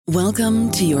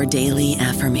Welcome to your daily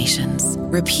affirmations.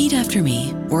 Repeat after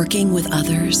me. Working with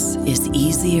others is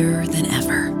easier than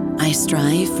ever. I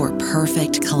strive for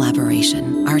perfect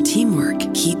collaboration. Our teamwork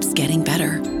keeps getting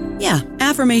better. Yeah,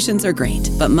 affirmations are great,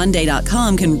 but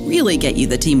Monday.com can really get you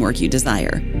the teamwork you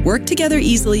desire. Work together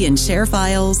easily and share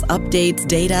files, updates,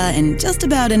 data, and just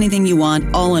about anything you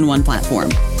want all in one platform.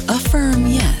 Affirm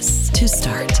yes to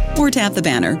start, or tap the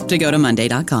banner to go to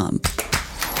Monday.com.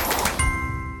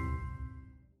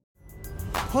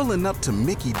 Pulling up to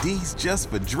Mickey D's just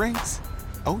for drinks?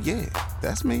 Oh yeah,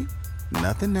 that's me.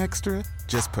 Nothing extra,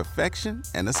 just perfection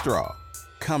and a straw.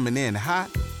 Coming in hot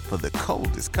for the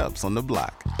coldest cups on the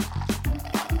block.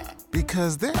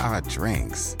 Because there are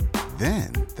drinks.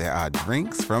 Then there are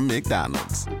drinks from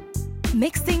McDonald's.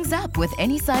 Mix things up with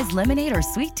any size lemonade or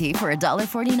sweet tea for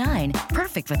 $1.49.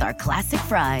 Perfect with our classic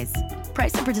fries.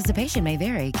 Price and participation may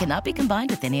vary. Cannot be combined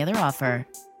with any other offer.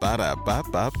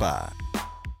 Ba-da-ba-ba-ba.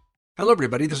 Hello,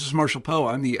 everybody. This is Marshall Poe.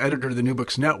 I'm the editor of the New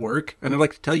Books Network, and I'd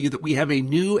like to tell you that we have a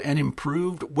new and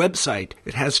improved website.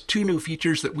 It has 2 new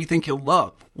features that we think you'll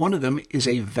love. One of them is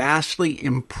a vastly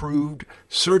improved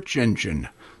search engine,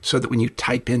 so that when you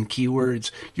type in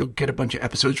keywords, you'll get a bunch of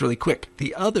episodes really quick.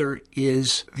 The other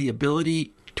is the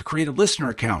ability to create a listener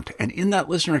account. And in that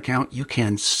listener account, you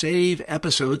can save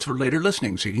episodes for later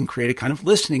listening. So you can create a kind of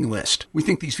listening list. We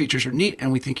think these features are neat,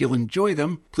 and we think you'll enjoy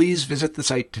them. Please visit the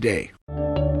site today.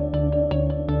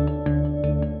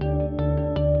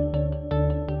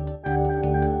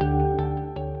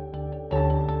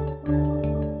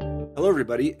 Hello,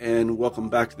 everybody, and welcome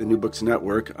back to the New Books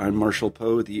Network. I'm Marshall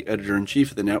Poe, the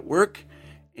editor-in-chief of the network,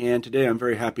 and today I'm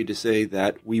very happy to say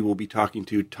that we will be talking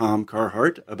to Tom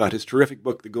Carhart about his terrific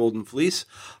book, The Golden Fleece,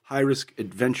 High-Risk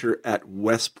Adventure at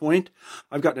West Point.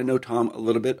 I've gotten to know Tom a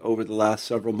little bit over the last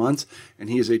several months, and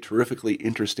he is a terrifically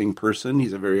interesting person.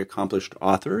 He's a very accomplished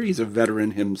author. He's a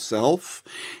veteran himself,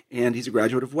 and he's a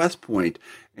graduate of West Point.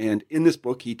 And in this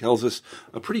book, he tells us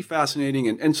a pretty fascinating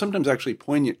and sometimes actually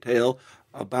poignant tale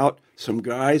about some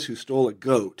guys who stole a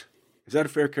goat. Is that a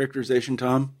fair characterization,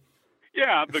 Tom?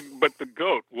 Yeah, but the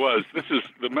goat was,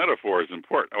 the metaphor is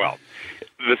important. Well,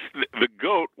 the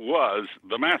goat was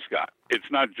the mascot. It's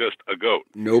not just a goat.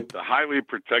 Nope. The highly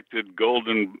protected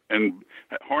golden and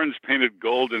horns painted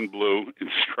gold and blue in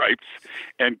stripes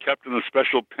and kept in a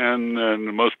special pen and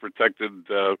the most protected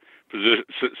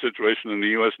situation in the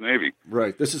U.S. Navy.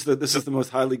 Right. This is the most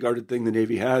highly guarded thing the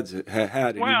Navy had.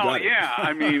 And well, yeah.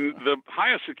 I mean, the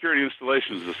highest security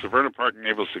installation is the Severna Park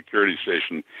Naval Security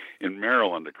Station in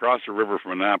Maryland, across the river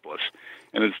from Annapolis,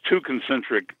 and it's 2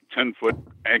 concentric 10-foot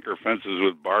anchor fences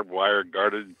with barbed wire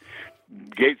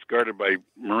gates guarded by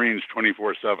Marines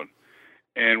 24/7,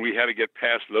 and we had to get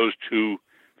past those 2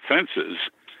 fences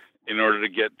in order to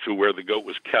get to where the goat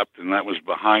was kept, and that was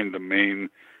behind the main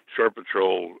Shore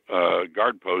Patrol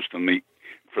guard post and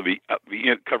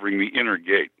covering the inner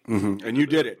gate. Mm-hmm. And you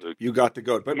did it. You got the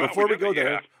goat. But before we go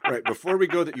there,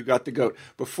 you got the goat.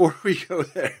 Before we go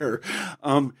there,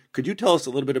 could you tell us a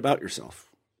little bit about yourself?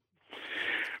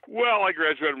 Well, I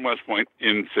graduated from West Point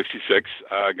in '66.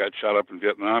 Got shot up in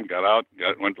Vietnam. Got out.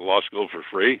 Went to law school for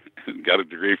free. Got a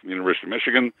degree from the University of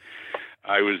Michigan.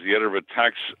 I was the editor of a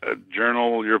tax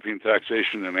journal, European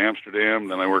Taxation, in Amsterdam.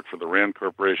 Then I worked for the Rand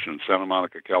Corporation in Santa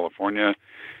Monica, California.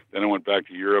 Then I went back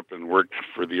to Europe and worked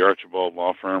for the Archibald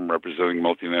Law Firm, representing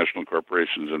multinational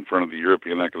corporations in front of the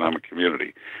European Economic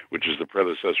Community, which is the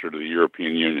predecessor to the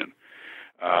European Union.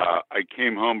 I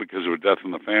came home because of a death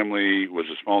in the family, was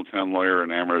a small-town lawyer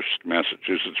in Amherst,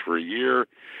 Massachusetts for a year,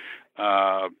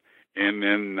 and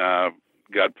then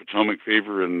got Potomac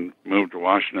fever and moved to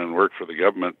Washington and worked for the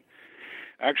government.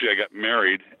 Actually, I got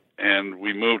married, and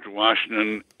we moved to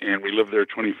Washington, and we lived there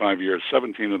 25 years.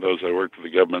 17 of those I worked for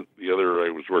the government. The other I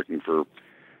was working for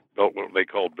what they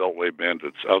call Beltway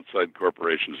bandits, outside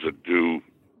corporations that do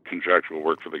contractual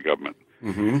work for the government.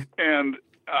 Mm-hmm. And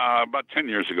about 10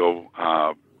 years ago,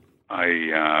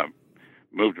 I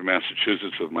moved to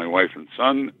Massachusetts with my wife and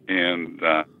son, and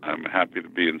I'm happy to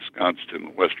be ensconced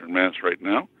in Western Mass right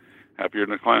now. Happier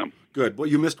than a clam. Good. Well,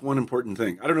 you missed one important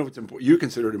thing. I don't know if it's important. You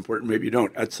consider it important. Maybe you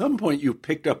don't. At some point, you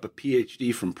picked up a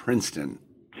PhD from Princeton.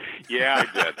 Yeah,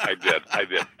 I did.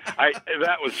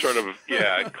 That was sort of,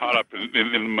 I caught up in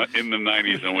the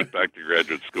 90s and went back to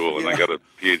graduate school, and I got a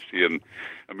PhD in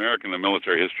American and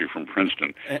military history from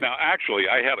Princeton. Now, actually,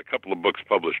 I had a couple of books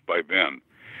published by then,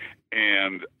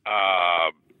 and,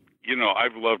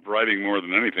 I've loved writing more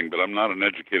than anything, but I'm not an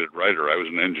educated writer. I was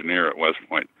an engineer at West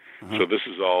Point. So this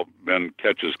has all been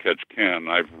catch as catch can.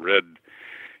 I've read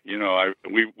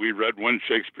we read one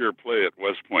Shakespeare play at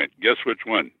West Point. Guess which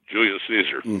one? Julius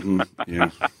Caesar. Mm-hmm. Yeah.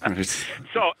 Right.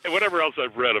 So whatever else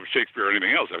I've read of Shakespeare or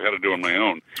anything else, I've had to do on my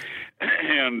own.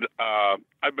 And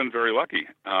I've been very lucky.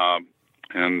 I've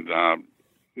been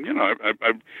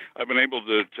able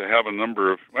to have a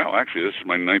number of, well, actually, this is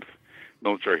my 9th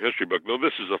military history book, though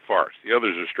this is a farce. The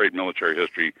others are straight military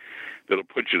history that'll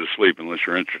put you to sleep unless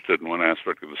you're interested in one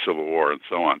aspect of the Civil War and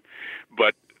so on.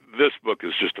 But this book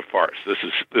is just a farce. This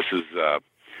is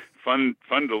fun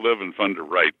to live and fun to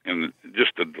write, and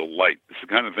just a delight. It's the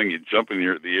kind of thing you jump in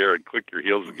the air and click your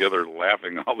heels together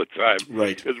laughing all the time.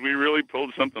 Right. Because we really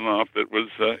pulled something off that was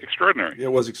extraordinary. Yeah,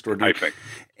 it was extraordinary. I think.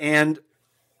 And,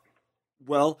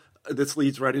 well, this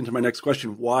leads right into my next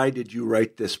question. Why did you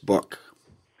write this book?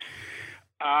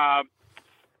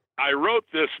 I wrote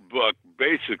this book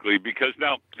basically because,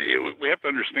 now, we have to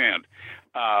understand,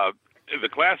 the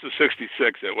class of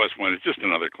 66 at West Point is just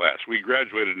another class. We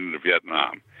graduated into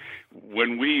Vietnam.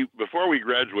 Before we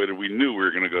graduated, we knew we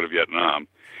were going to go to Vietnam,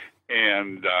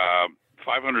 and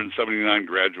 579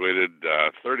 graduated.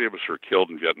 30 of us were killed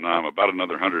in Vietnam. About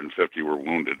another 150 were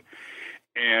wounded.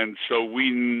 And so we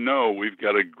know we've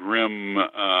got a grim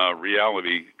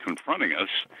reality confronting us.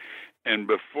 And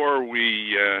before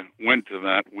we went to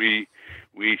that, we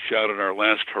shouted our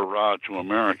last hurrah to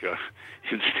America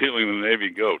in stealing the Navy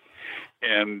goat.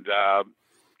 And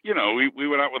we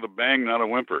went out with a bang, not a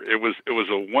whimper. It was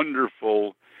a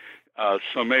wonderful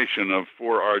summation of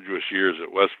 4 arduous years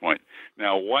at West Point.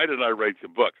 Now, why did I write the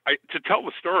book? To tell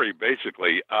the story,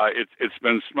 basically. It's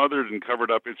been smothered and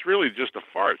covered up. It's really just a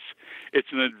farce.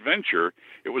 It's an adventure.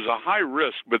 It was a high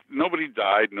risk, but nobody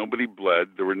died, nobody bled.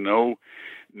 There were no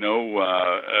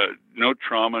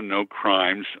trauma, no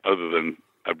crimes, other than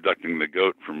abducting the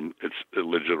goat from its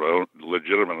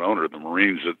legitimate owner, the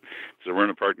Marines at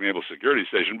Severna Park Naval Security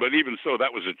Station. But even so,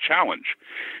 that was a challenge.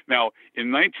 Now,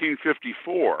 in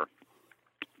 1954,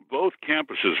 both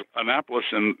campuses, Annapolis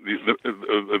and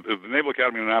the Naval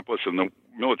Academy in Annapolis and the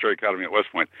Military Academy at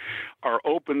West Point, are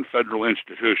open federal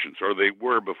institutions, or they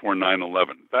were before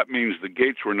 9/11. That means the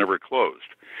gates were never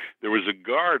closed. There was a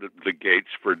guard at the gates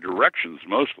for directions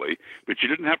mostly, but you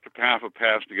didn't have to have a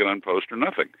pass to get on post or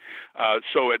nothing.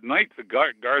 So at night, the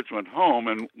guards went home,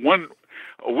 and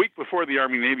a week before the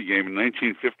Army-Navy game in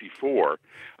 1954,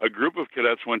 a group of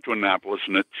cadets went to Annapolis,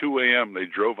 and at 2 a.m. they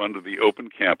drove onto the open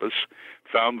campus,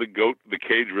 found the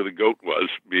cage where the goat was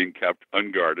being kept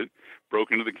unguarded,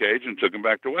 broke into the cage, and took him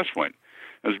back to West Point.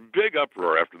 There was big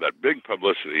uproar after that, big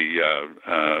publicity. It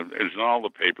was in all the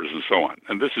papers and so on.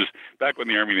 And this is back when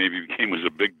the Army-Navy game was a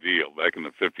big deal, back in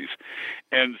the 50s.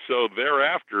 And so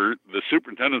thereafter, the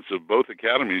superintendents of both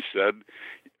academies said,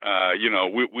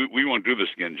 we won't do this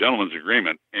again, gentlemen's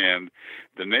agreement. And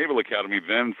the Naval Academy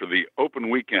then, for the open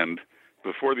weekend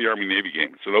before the Army-Navy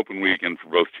game, it's an open weekend for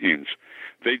both teams,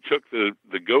 they took the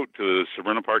goat to the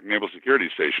Severna Park Naval Security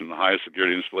Station, the highest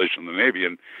security installation in the Navy,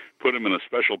 and put him in a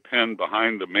special pen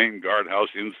behind the main guardhouse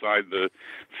inside the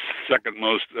second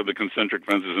most of the concentric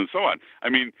fences and so on. I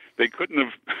mean, they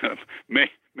couldn't have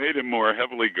made him more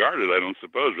heavily guarded, I don't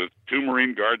suppose, with 2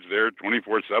 Marine guards there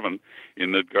 24/7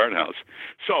 in the guardhouse.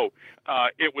 So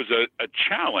it was a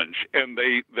challenge, and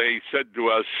they said to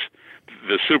us,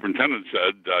 the superintendent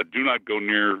said, do not go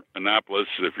near Annapolis.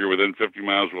 If you're within 50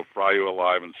 miles, we'll fry you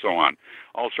alive, and so on.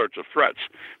 All sorts of threats.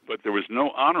 But there was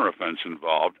no honor offense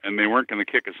involved, and they weren't going to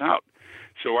kick us out.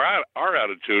 So our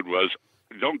attitude was,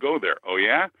 don't go there. Oh,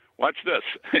 yeah? Watch this.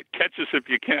 Catch us if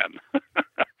you can.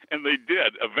 And they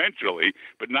did, eventually,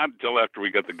 but not until after we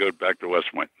got the goat back to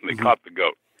West Point. And they caught the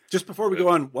goat. Just before we go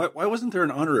on, why wasn't there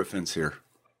an honor offense here?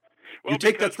 Well, you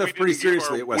take that stuff pretty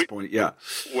seriously at West Point, yeah.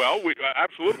 Well,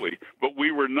 absolutely, but we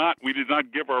did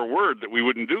not give our word that we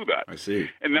wouldn't do that. I see.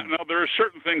 And now there are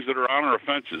certain things that are honor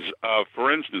offenses.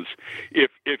 For instance,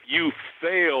 if you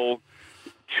fail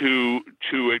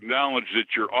to acknowledge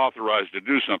that you're authorized to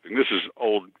do something, this is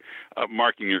old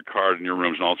marking your card in your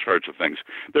rooms and all sorts of things.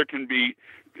 There can be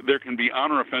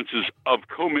honor offenses of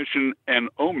commission and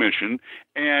omission,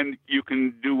 and you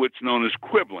can do what's known as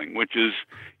quibbling, which is,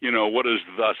 what does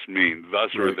thus mean,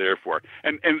 thus or therefore.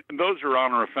 And those are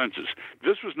honor offenses.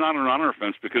 This was not an honor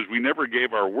offense because we never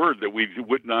gave our word that we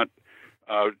would not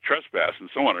trespass and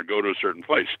so on or go to a certain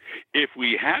place. If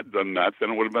we had done that,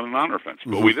 then it would have been an honor offense,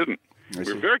 but we didn't.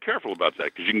 We're very careful about that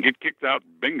because you can get kicked out,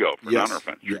 bingo, for an honor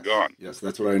offense. You're gone. Yes,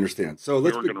 that's what I understand. So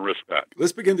we weren't going to risk that.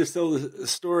 Let's begin to tell the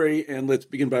story, and let's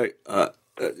begin by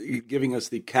giving us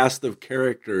the cast of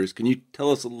characters. Can you tell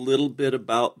us a little bit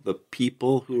about the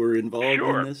people who are involved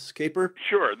in this caper?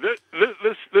 Sure.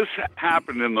 This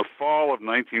happened in the fall of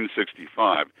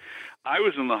 1965. I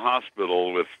was in the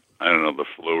hospital with the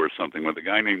flu or something, with a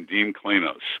guy named Dean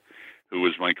Klanos, who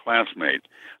was my classmate.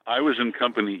 I was in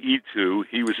company E2.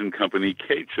 He was in company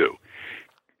K2.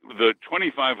 The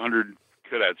 2,500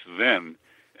 cadets then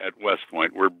at West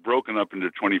Point were broken up into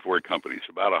 24 companies,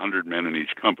 about 100 men in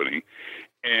each company.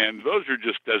 And those are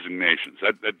just designations.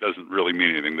 That doesn't really mean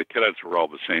anything. The cadets were all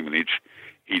the same in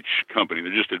each company.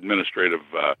 They're just administrative,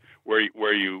 where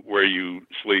you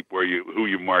sleep, who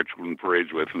you march in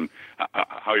parades with, and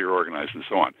how you're organized, and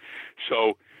so on.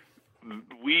 So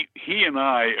he and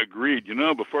I agreed,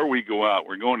 before we go out,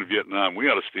 we're going to Vietnam, we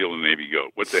ought to steal a Navy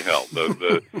goat. What the hell?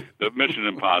 The Mission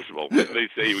Impossible. They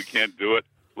say we can't do it.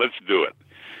 Let's do it.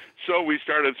 So we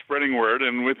started spreading word,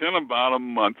 and within about a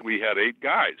month, we had 8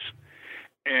 guys.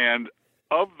 And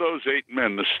of those 8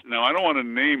 men, now I don't want to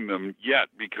name them yet,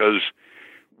 because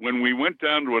when we went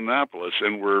down to Annapolis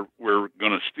and we're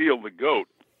going to steal the goat,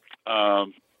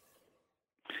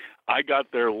 I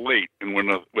got there late, and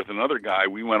with another guy,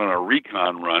 we went on a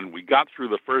recon run. We got through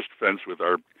the first fence with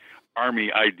our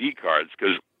Army ID cards,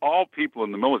 because all people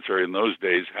in the military in those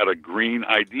days had a green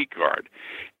ID card.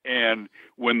 And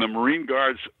when the Marine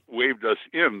Guards waved us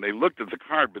in, they looked at the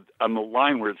card, but on the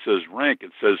line where it says rank,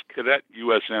 it says Cadet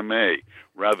USMA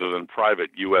rather than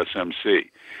Private USMC.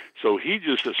 So he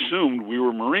just assumed we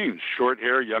were Marines, short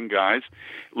hair, young guys,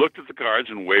 looked at the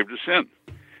cards and waved us in.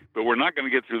 But we're not going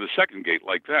to get through the second gate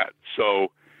like that.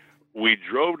 So we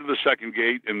drove to the second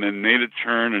gate and then made a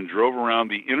turn and drove around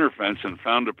the inner fence and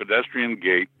found a pedestrian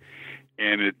gate.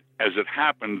 And as it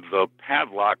happened, the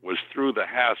padlock was through the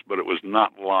hasp, but it was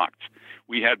not locked.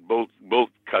 We had both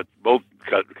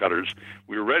cutters.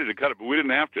 We were ready to cut it, but we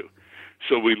didn't have to.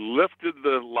 So we lifted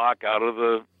the lock out of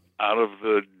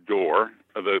the door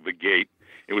of the gate.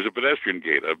 It was a pedestrian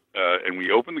gate, and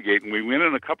we opened the gate, and we went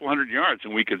in a couple hundred yards,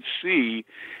 and we could see,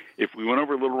 if we went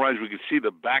over a little rise, we could see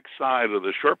the back side of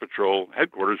the Shore Patrol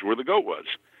headquarters where the goat was.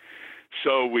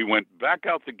 So we went back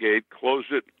out the gate,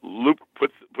 closed it,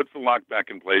 put the lock back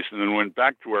in place, and then went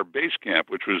back to our base camp,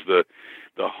 which was the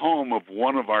home of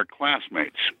one of our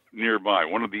classmates nearby,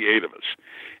 one of the 8 of us.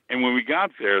 And when we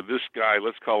got there, this guy,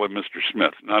 let's call him Mr.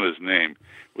 Smith, not his name,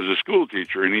 was a school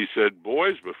teacher, and he said,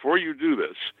 "Boys, before you do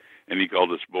this," and he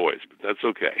called us boys, but that's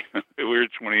okay. We were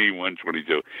 21,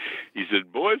 22. He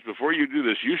said, "Boys, before you do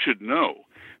this, you should know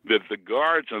that the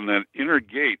guards on that inner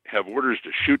gate have orders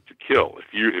to shoot to kill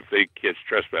if they catch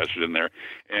trespassers in there,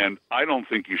 and I don't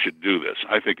think you should do this.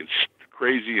 I think it's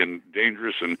crazy and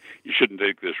dangerous, and you shouldn't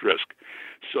take this risk."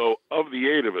 So of the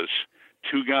 8 of us,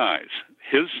 2 guys,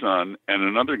 his son and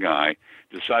another guy,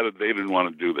 decided they didn't want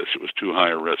to do this. It was too high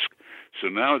a risk. So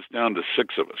now it's down to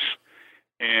 6 of us.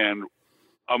 And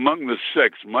among the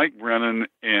 6, Mike Brennan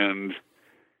and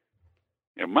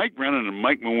Mike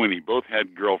Mawhinney both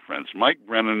had girlfriends. Mike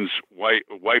Brennan's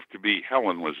wife-to-be,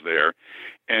 Helen, was there,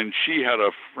 and she had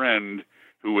a friend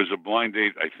who was a blind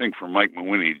date, I think, for Mike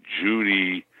Mawhinney,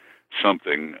 Judy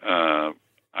something. I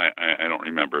don't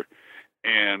remember.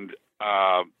 And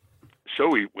so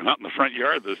we went out in the front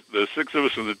yard, the 6 of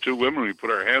us and the 2 women. We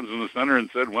put our hands in the center and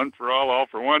said, "One for all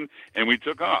for one," and we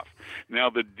took off. Now,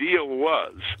 the deal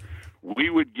was we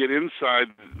would get inside.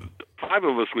 5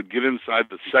 of us would get inside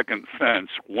the second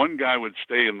fence. 1 guy would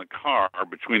stay in the car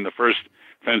between the first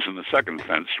fence and the second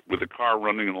fence with the car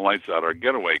running and the lights out, our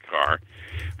getaway car.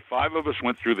 5 of us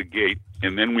went through the gate,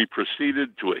 and then we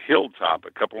proceeded to a hilltop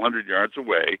a couple hundred yards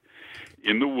away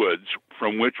in the woods,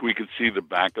 from which we could see the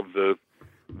back of the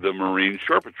Marine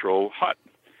Shore Patrol hut,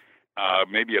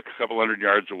 maybe a couple hundred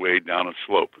yards away down a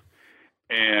slope.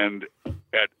 And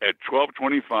at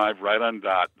 12:25, right on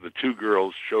dot, the 2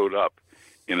 girls showed up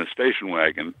in a station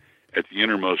wagon at the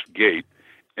innermost gate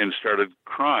and started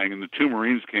crying, and the 2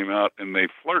 Marines came out, and they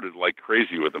flirted like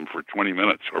crazy with them for 20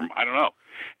 minutes, or I don't know.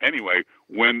 Anyway,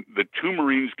 when the 2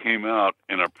 Marines came out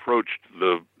and approached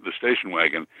the station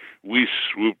wagon, we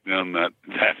swooped down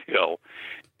that hill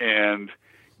and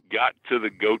got to the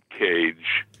goat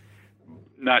cage,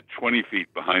 not 20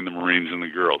 feet behind the Marines and the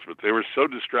girls, but they were so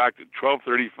distracted.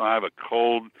 12:35, a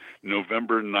cold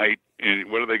November night, and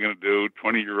what are they going to do?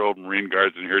 20-year-old Marine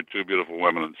Guards in here, 2 beautiful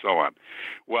women, and so on.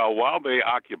 Well, while they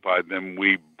occupied them,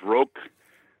 we broke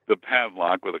the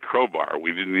padlock with a crowbar.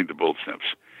 We didn't need the bolt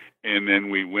snips. And then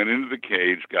we went into the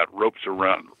cage, got ropes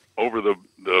around over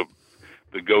the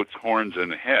goat's horns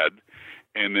and head,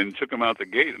 and then took him out the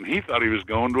gate. And he thought he was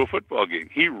going to a football game.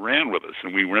 He ran with us,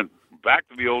 and we went back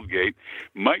to the old gate.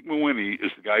 Mike Mawhinney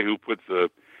is the guy who put the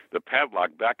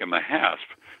padlock back in the hasp,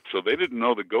 so they didn't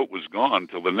know the goat was gone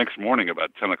till the next morning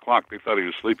about 10 o'clock. They thought he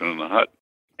was sleeping in the hut.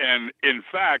 And, in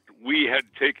fact, we had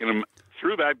taken him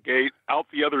through that gate, out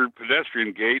the other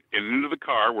pedestrian gate, and into the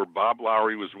car where Bob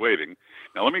Lowry was waiting.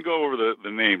 Now, let me go over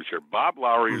the names here. Bob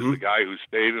Lowry is the guy who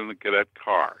stayed in the cadet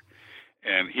car,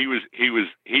 and he was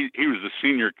the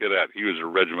senior cadet. He was a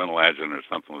regimental adjutant or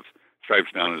something with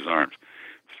stripes down his arms.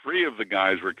 3 of the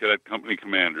guys were cadet company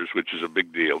commanders, which is a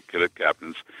big deal, cadet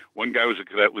captains. 1 guy was a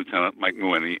cadet lieutenant, Mike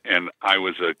Nguyen, and I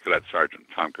was a cadet sergeant,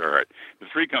 Tom Carhart. The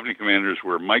 3 company commanders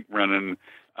were Mike Brennan,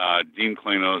 Dean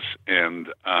Klanos,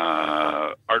 and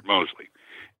Art Mosley.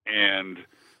 And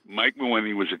Mike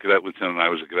Nguyen was a cadet lieutenant, I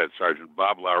was a cadet sergeant.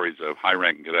 Bob Lowry's a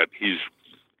high-ranking cadet.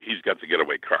 He's got the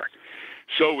getaway car.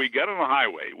 So we got on the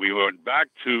highway. We went back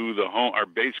to our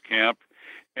base camp,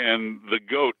 and the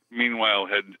goat, meanwhile,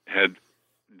 had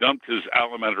dumped his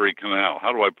alimentary canal.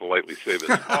 How do I politely say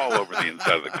this? All over the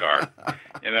inside of the car,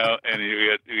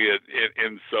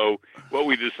 and so what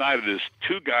we decided is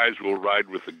 2 guys will ride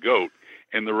with the goat,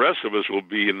 and the rest of us will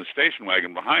be in the station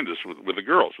wagon behind us with the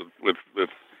girls, with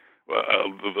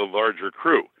the larger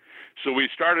crew. So we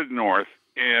started north,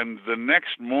 and the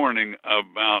next morning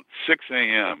about 6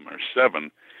 a.m. or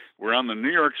 7, we're on the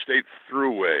New York State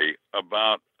Thruway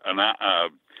about an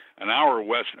hour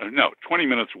west, 20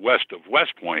 minutes west of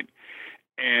West Point,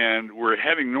 and we're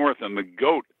heading north, and the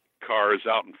goat car is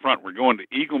out in front. We're going to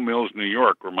Eagle Mills, New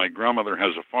York, where my grandmother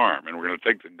has a farm, and we're going to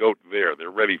take the goat there.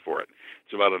 They're ready for it.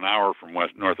 It's about an hour from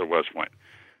north of West Point,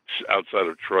 outside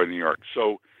of Troy, New York.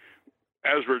 So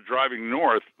as we're driving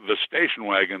north, the station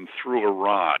wagon threw a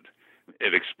rod.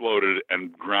 It exploded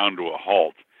and ground to a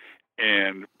halt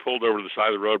and pulled over to the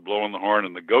side of the road, blowing the horn,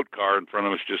 and the goat car in front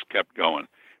of us just kept going.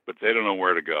 But they don't know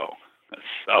where to go.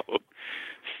 So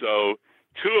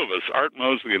 2 of us, Art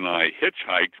Mosley and I,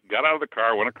 hitchhiked, got out of the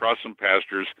car, went across some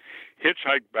pastures,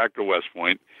 hitchhiked back to West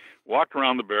Point, walked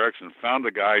around the barracks, and found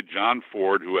a guy, John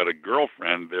Ford, who had a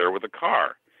girlfriend there with a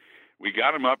car. We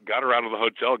got him up, got her out of the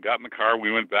hotel, got in the car,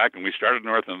 we went back, and we started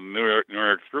north on the New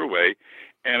York Thruway.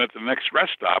 And at the next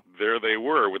rest stop, there they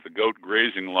were with the goat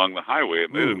grazing along the highway,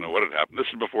 and they didn't know what had happened. This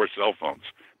is before cell phones.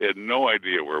 They had no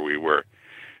idea where we were.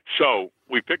 So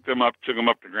we picked them up, took them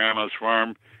up to Grandma's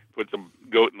farm, put the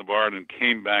goat in the barn, and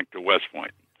came back to West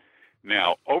Point.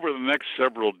 Now, over the next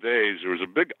several days, there was a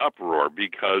big uproar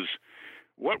because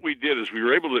what we did is we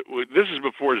were able to, this is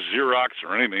before Xerox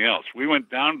or anything else. We went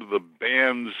down to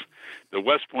the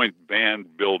West Point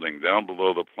band building down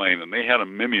below the plane, and they had a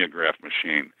mimeograph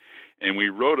machine. And we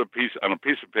wrote on a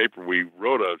piece of paper, we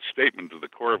wrote a statement to the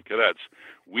Corps of Cadets.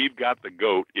 We've got the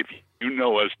goat. If you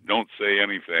know us, don't say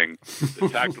anything. The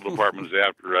tactical department's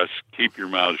after us. Keep your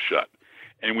mouths shut.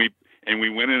 And we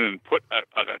went in and put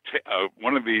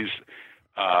one of these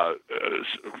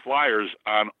flyers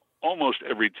on almost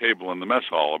every table in the mess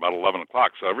hall about 11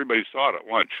 o'clock. So everybody saw it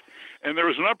at lunch. And there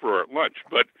was an uproar at lunch.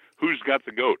 But who's got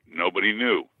the goat? Nobody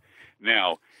knew.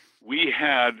 Now, we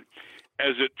had...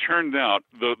 As it turned out,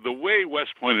 the way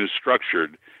West Point is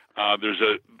structured,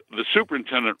 the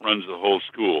superintendent runs the whole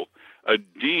school. A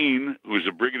dean, who is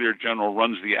a brigadier general,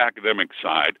 runs the academic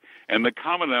side, and the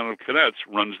commandant of cadets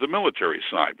runs the military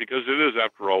side, because it is,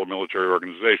 after all, a military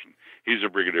organization. He's a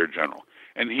brigadier general,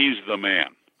 and he's the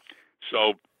man.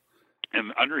 So,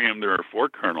 and under him there are 4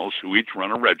 colonels who each run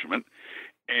a regiment,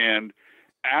 and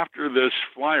after this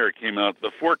flyer came out,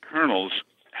 the 4 colonels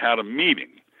had a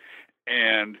meeting,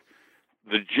 and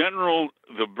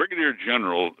the brigadier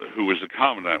general, who was the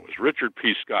commandant, was Richard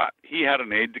P. Scott. He had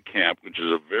an aide-de-camp, which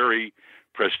is a very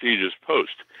prestigious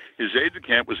post. His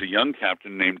aide-de-camp was a young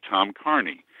captain named Tom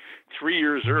Carney. 3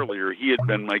 years earlier, he had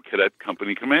been my cadet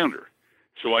company commander,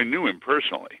 so I knew him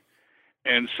personally.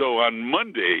 And so on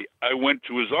Monday, I went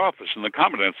to his office, in the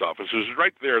commandant's office. It was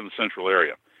right there in the central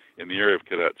area, in the area of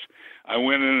cadets. I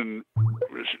went in and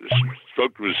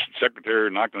spoke to his secretary,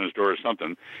 knocked on his door or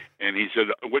something, and he said,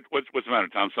 what's the matter,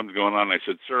 Tom? Something going on? And I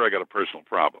said, sir, I got a personal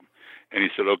problem. And he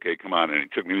said, okay, come on. And he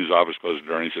took me to his office, closed the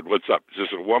door, and he said, what's up? Is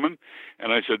this a woman?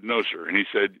 And I said, no, sir. And he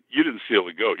said, you didn't steal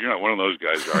the goat. You're not one of those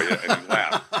guys, are you? And he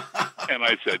laughed. And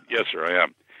I said, yes, sir, I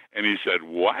am. And he said,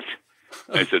 what?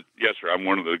 And I said, yes, sir, I'm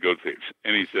one of the goat thieves.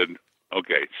 And he said,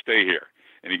 okay, stay here.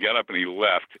 And he got up and he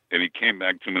left, and he came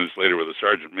back 2 minutes later with a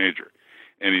sergeant major.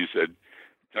 And he said,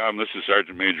 Tom, this is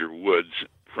Sergeant Major Woods.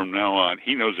 From now on,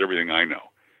 he knows everything I know.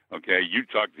 Okay, you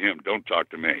talk to him, don't talk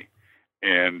to me.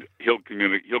 And he'll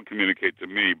communicate to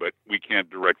me, but we can't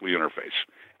directly interface.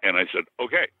 And I said,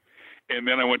 okay. And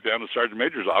then I went down to Sergeant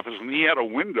Major's office, and he had a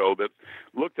window that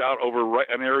looked out over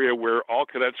an area where all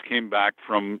cadets came back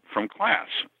from class,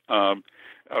 right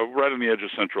on the edge of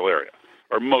Central area,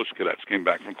 or most cadets came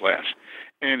back from class.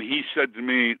 And he said to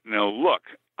me, now look,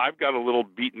 I've got a little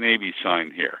Beat Navy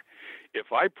sign here.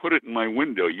 If I put it in my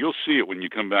window, you'll see it when you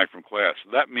come back from class.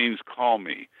 That means call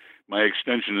me. My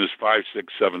extension is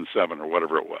 5677 or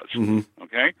whatever it was. Mm-hmm.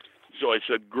 Okay? So I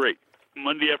said, great.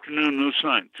 Monday afternoon, no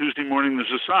sign. Tuesday morning, there's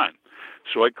a sign.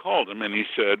 So I called him, and he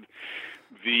said,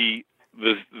 the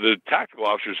tactical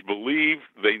officers believe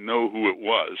they know who it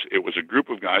was. It was a group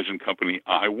of guys in company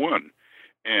I-1.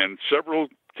 And several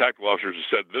tactical officers have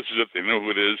said, this is it, they know who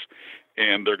it is,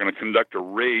 and they're going to conduct a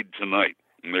raid tonight.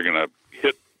 And they're going to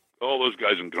hit all those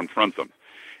guys and confront them.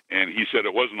 And he said,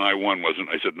 it wasn't I-1, wasn't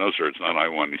I said, no, sir, it's not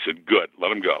I-1. He said, good, let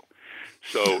them go.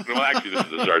 So, well, actually, this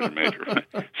is the sergeant major.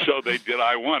 So they did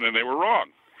I-1, and they were wrong.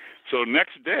 So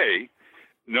next day,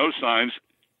 no signs.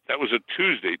 That was a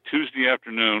Tuesday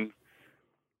afternoon.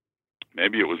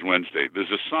 Maybe it was Wednesday.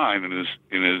 There's a sign in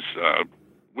his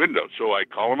window. So I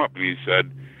call him up, and he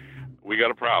said, we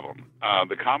got a problem.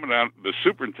 The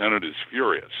superintendent is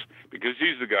furious because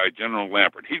he's the guy, General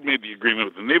Lampert. He'd made the agreement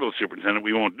with the naval superintendent,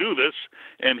 we won't do this,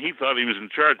 and he thought he was in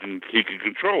charge and he could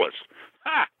control us.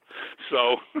 Ha!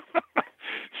 So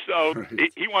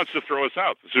he wants to throw us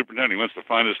out. The superintendent, he wants to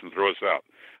find us and throw us out.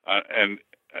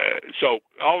 So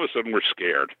all of a sudden we're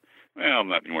scared. Well,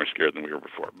 not any more scared than we were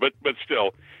before, but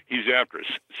still, he's after us.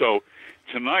 So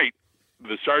tonight,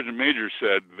 the sergeant major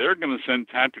said they're going to send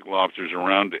tactical officers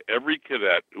around to every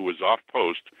cadet who was off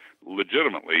post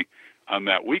legitimately on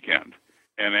that weekend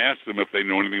and ask them if they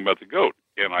know anything about the goat.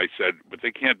 And I said, but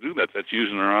they can't do that. That's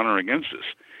using our honor against us.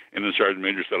 And the sergeant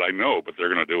major said, I know, but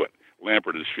they're going to do it.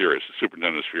 Lampert is furious. The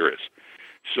superintendent is furious.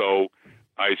 So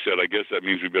I said, I guess that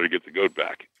means we better get the goat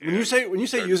back. When you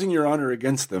say using your honor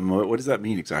against them, what does that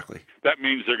mean exactly? That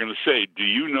means they're going to say, do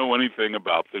you know anything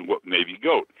about the Navy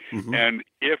goat? Mm-hmm. And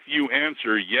if you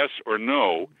answer yes or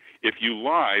no, if you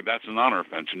lie, that's an honor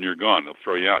offense, and you're gone. They'll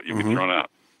throw you out. You'll be thrown out.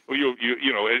 Well,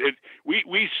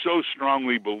 we so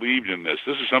strongly believed in this.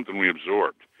 This is something we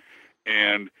absorbed,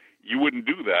 and you wouldn't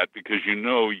do that because you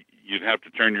know you'd have to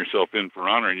turn yourself in for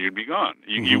honor and you'd be gone.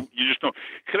 You just don't.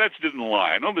 Cadets didn't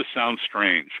lie. I know this sounds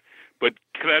strange, but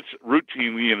cadets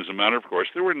routinely, and as a matter of course,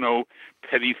 there were no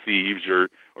petty thieves or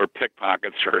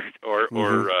pickpockets it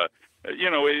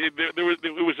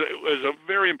was a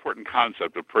very important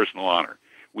concept of personal honor.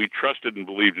 We trusted and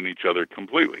believed in each other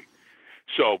completely.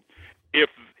 So if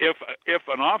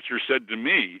an officer said to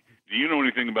me, do you know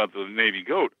anything about the Navy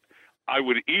goat? I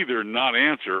would either not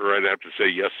answer or I'd have to say,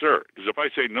 yes, sir. Because if I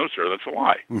say no, sir, that's a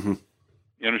lie. Mm-hmm.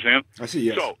 You understand? I see,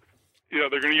 yes. So, they're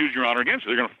going to use your honor against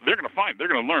you. They're going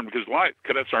to learn because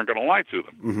cadets aren't going to lie to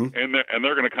them. Mm-hmm. And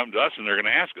they're going to come to us and they're going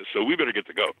to ask us. So we better get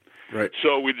the goat. Right.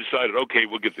 So we decided, okay,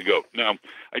 we'll get the goat. Now,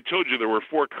 I told you there were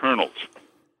 4 colonels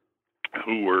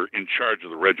who were in charge of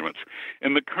the regiments.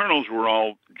 And the colonels were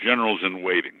all generals in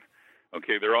waiting.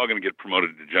 Okay, they're all going to get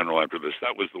promoted to general after this.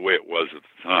 That was the way it was at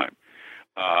the time.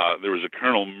 There was a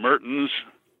Colonel Mertens,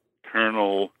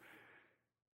 Colonel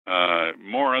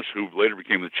Morris, who later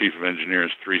became the Chief of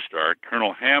Engineers, 3-star,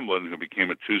 Colonel Hamlin, who became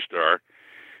a 2-star,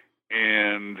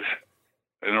 and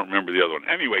I don't remember the other one.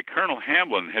 Anyway, Colonel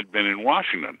Hamlin had been in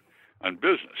Washington on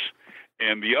business,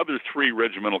 and the other 3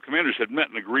 regimental commanders had met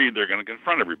and agreed they're going to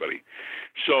confront everybody.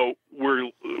 So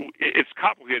it's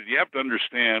complicated. You have to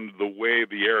understand the way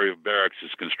the area of barracks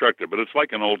is constructed, but it's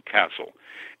like an old castle.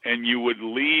 And you would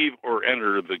leave or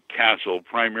enter the castle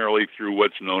primarily through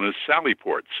what's known as sally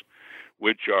ports,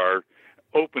 which are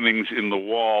openings in the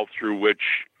wall through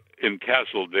which, in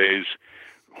castle days,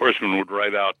 horsemen would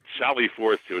ride out, sally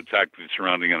forth to attack the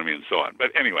surrounding enemy, and so on.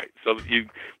 But anyway, so we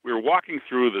were walking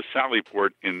through the sally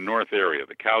port in North area,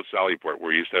 the Cow Sally Port,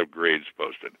 where you used to have grades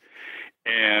posted.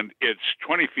 And it's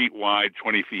 20 feet wide,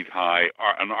 20 feet high,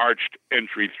 an arched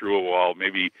entry through a wall,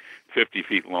 maybe 50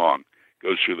 feet long,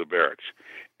 goes through the barracks.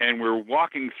 And we're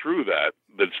walking through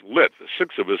that's lit, the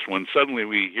 6 of us, when suddenly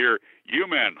we hear, you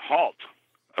men, halt,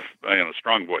 a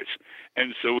strong voice.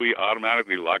 And so we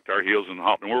automatically locked our heels and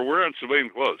halt. And we're wearing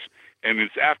civilian clothes. And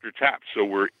it's after TAP, so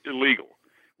we're illegal.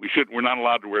 We're not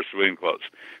allowed to wear civilian clothes.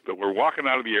 But we're walking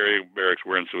out of the area of barracks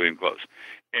wearing civilian clothes.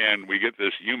 And we get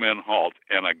this, you men, halt,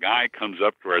 and a guy comes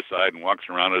up to our side and walks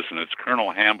around us, and it's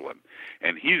Colonel Hamlin.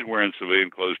 And he's wearing civilian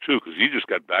clothes, too, because he just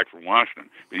got back from Washington.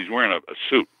 But he's wearing a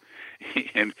suit.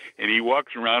 And he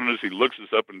walks around us, he looks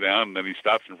us up and down, and then he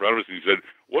stops in front of us and he said,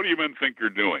 what do you men think you're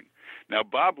doing? Now,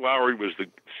 Bob Lowry was the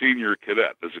senior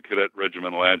cadet, as a cadet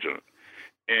regimental adjutant.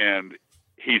 And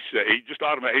he said, he just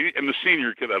automatically, and the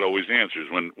senior cadet always answers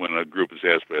when a group is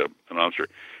asked by an officer.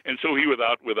 And so he,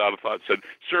 without a thought, said,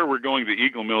 sir, we're going to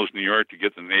Eagle Mills, New York to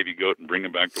get the Navy goat and bring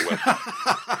him back to West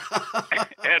Point.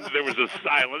 And there was a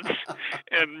silence,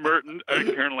 and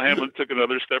Colonel Hamlin took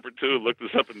another step or two, looked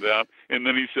us up and down, and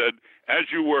then he said, as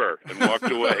you were, and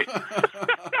walked away.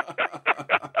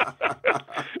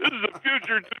 This is a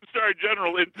future 2-star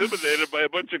general intimidated by a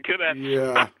bunch of cadets.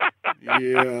 Yeah.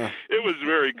 Yeah. It was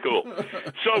very cool.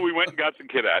 So we went and got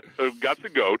the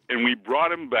goat, and we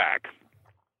brought him back.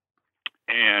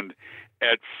 And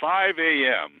at 5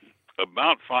 a.m.,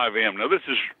 about 5 a.m., now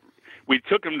we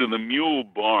took him to the mule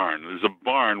barn. There's a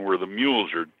barn where the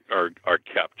mules are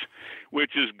kept,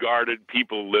 which is guarded.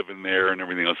 People live in there and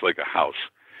everything else, like a house.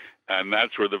 And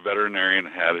that's where the veterinarian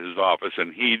had his office.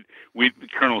 And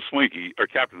Colonel Slinky, or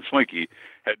Captain Slinky,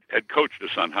 had coached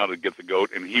us on how to get the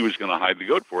goat, and he was going to hide the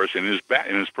goat for us in his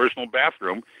personal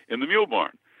bathroom in the mule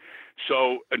barn.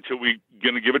 So until we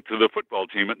going to give it to the football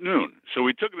team at noon. So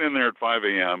we took it in there at 5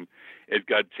 a.m. It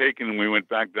got taken, and we went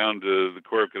back down to the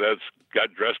Corps of Cadets,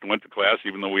 got dressed, and went to class,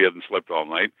 even though we hadn't slept all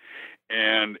night.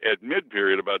 And at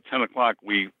mid-period, about 10 o'clock,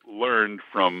 we learned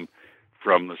from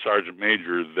the sergeant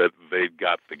major that they'd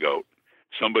got the goat.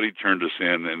 Somebody turned us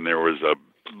in, and there was a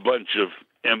bunch of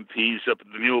MPs up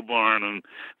at the mule barn, and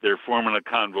they're forming a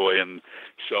convoy, and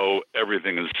so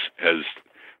everything has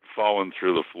fallen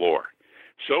through the floor.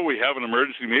 So we have an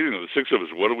emergency meeting of the six of us.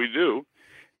 What do we do?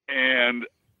 And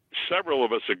several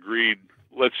of us agreed,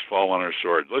 let's fall on our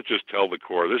sword. Let's just tell the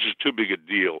Corps. This is too big a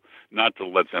deal not to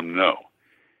let them know.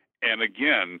 And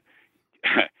again,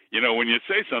 when you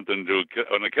say something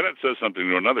when a cadet says something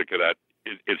to another cadet,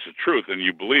 it's the truth, and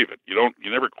you believe it. You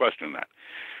never question that.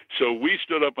 So we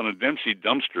stood up on a Dempsey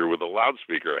dumpster with a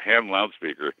loudspeaker, a hand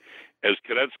loudspeaker, as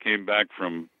cadets came back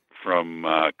from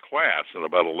class at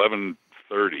about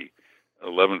 11:40,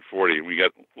 and we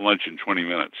got lunch in 20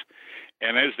 minutes.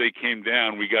 And as they came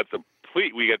down, we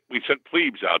sent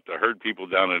plebes out to herd people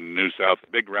down in New South,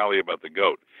 a big rally about the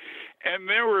goat. And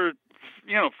there were,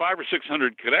 500 or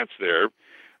 600 cadets there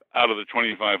out of the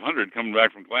 2,500 coming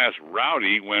back from class,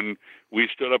 rowdy when we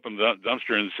stood up in the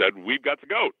dumpster and said, we've got the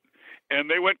goat. And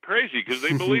they went crazy because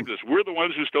they believed us. We're the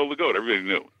ones who stole the goat. Everybody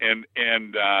knew. And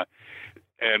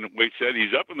we said,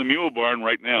 he's up in the mule barn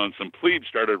right now. And some plebes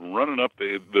started running up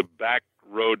the back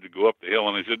road to go up the hill.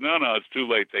 And they said, no, it's too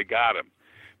late. They got him.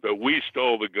 But we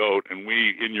stole the goat, and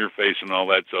we in your face and all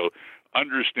that. So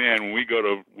understand, when we go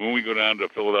down to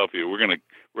Philadelphia, we're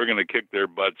gonna kick their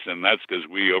butts, and that's because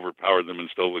we overpowered them and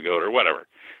stole the goat, or whatever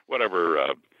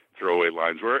throwaway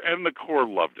lines were. And the Corps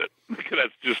loved it. The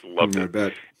cadets just loved it. I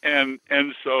bet. And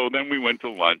so then we went to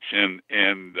lunch, and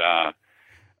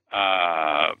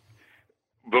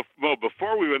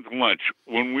before we went to lunch,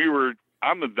 when we were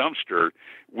on the dumpster,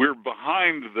 we're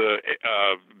behind the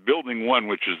Building 1,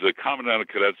 which is the Commandant of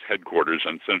Cadets headquarters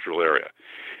on Central area.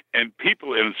 And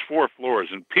it's 4 floors,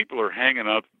 and people are hanging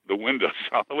out the windows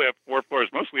all the way up 4 floors,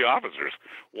 mostly officers,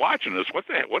 watching us. What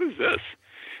the heck? What is this?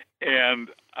 And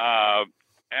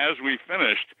as we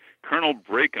finished, Colonel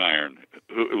Breakiron,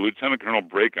 Lieutenant Colonel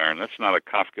Breakiron, that's not a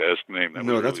Kafkaesque name.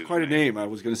 That's quite a name, I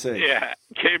was going to say. Yeah,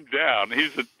 came down.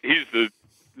 He's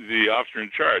the officer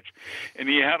in charge, and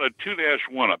he had a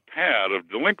 2-1, a pad of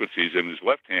delinquencies in his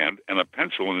left hand and a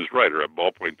pencil in his right, or a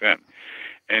ballpoint pen.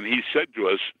 And he said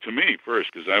to me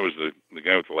first, because I was the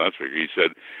guy with the loudspeaker, he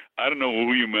said, I don't know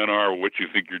who you men are or what you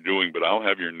think you're doing, but I'll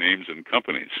have your names and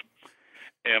companies.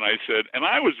 And I said, and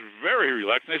I was very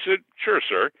relaxed, and I said, sure,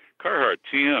 sir, Carhart,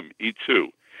 TM,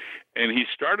 E2. And he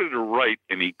started to write,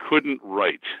 and he couldn't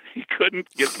write. He couldn't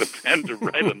get the pen to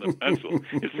write on the pencil.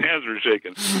 His hands were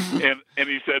shaking. And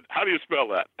he said, how do you spell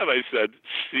that? And I said,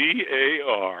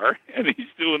 C-A-R. And he's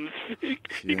doing C.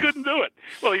 He couldn't do it.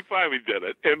 Well, he finally did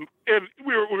it. And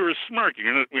we were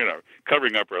smirking,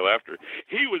 covering up our laughter.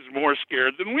 He was more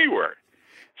scared than we were.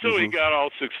 So he got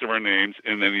all 6 of our names,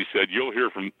 and then he said, you'll hear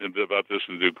about this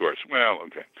in due course. Well,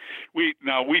 okay. We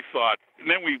thought, and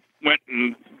then we went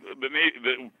and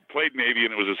played Navy,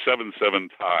 and it was a 7-7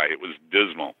 tie. It was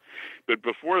dismal. But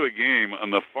before the game, on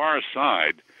the far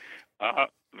side,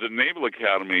 the Naval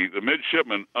Academy, the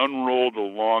midshipmen unrolled a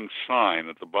long sign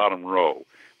at the bottom row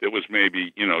that was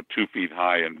maybe, 2 feet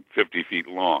high and 50 feet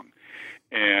long.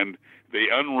 And they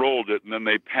unrolled it, and then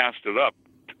they passed it up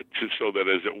so that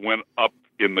as it went up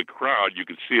in the crowd, you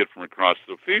could see it from across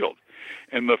the field.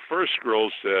 And the first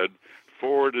scroll said,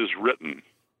 forward is written,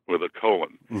 with a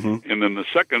colon. And then the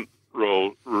second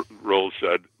roll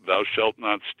said, thou shalt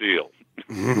not steal.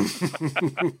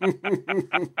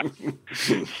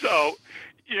 So,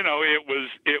 it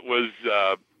was,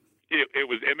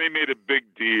 and they made a big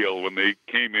deal when they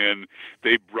came in.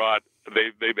 They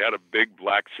had a big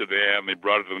black sedan. They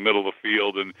brought it to the middle of the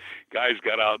field, and guys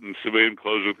got out in civilian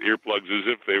clothes with earplugs as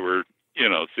if they were,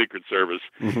 Secret Service.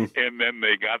 And then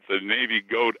they got the Navy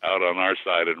goat out on our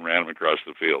side and ran him across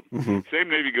the field. Same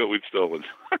Navy goat we'd stolen.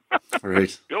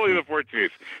 Right. Billy the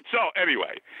 14th. So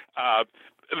anyway, that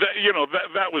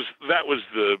was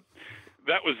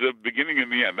the beginning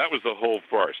and the end. That was the whole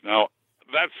farce. Now,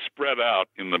 that's spread out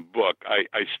in the book.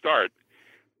 I start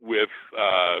with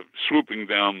swooping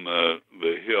down the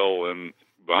hill and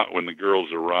when the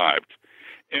girls arrived.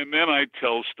 And then I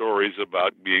tell stories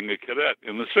about being a cadet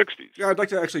in the 60s. Yeah, I'd like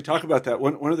to actually talk about that.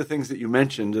 One of the things that you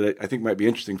mentioned that I think might be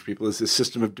interesting for people is this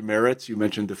system of demerits. You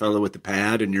mentioned the fellow with the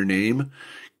pad and your name.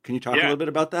 Can you talk a little bit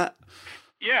about that?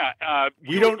 Yeah.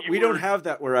 We don't have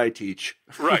that where I teach.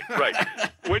 Right.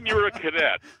 When you're a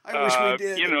cadet, I wish we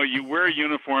did. You wear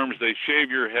uniforms, they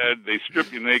shave your head, they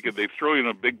strip you naked, they throw you in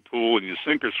a big pool, and you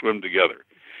sink or swim together.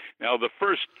 Now, the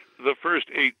first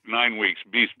 8-9 weeks,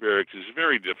 beast barracks is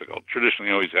very difficult.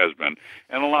 Traditionally, always has been,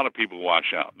 and a lot of people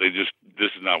wash out. This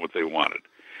is not what they wanted.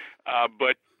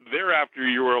 But thereafter,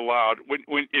 you are allowed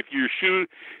if your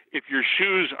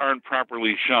shoes aren't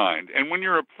properly shined, and when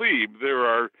you're a plebe, there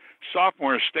are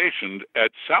sophomores stationed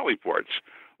at sally ports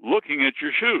looking at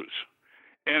your shoes.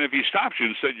 And if he stops you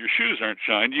and said your shoes aren't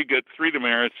shined, you get 3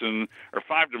 demerits or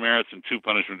 5 demerits and 2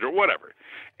 punishments or whatever.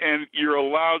 And you're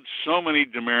allowed so many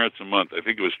demerits a month. I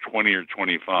think it was 20 or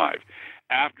 25.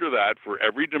 After that, for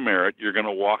every demerit, you're going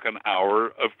to walk an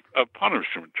hour of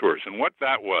punishment tours. And what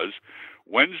that was,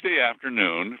 Wednesday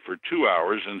afternoon for 2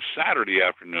 hours and Saturday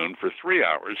afternoon for 3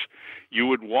 hours, you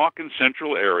would walk in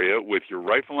central area with your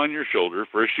rifle on your shoulder.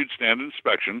 First, you'd stand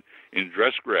inspection in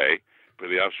dress gray for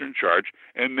the officer in charge,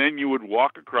 and then you would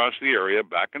walk across the area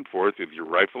back and forth with your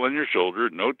rifle on your shoulder,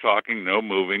 no talking, no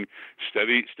moving,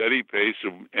 steady pace,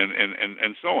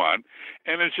 and so on.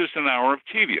 And it's just an hour of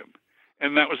tedium.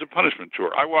 And that was a punishment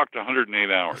tour. I walked 108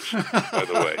 hours, by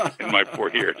the way, in my 4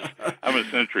 years. I'm a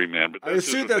century man. But I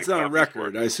assume that's not a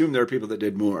record. I assume there are people that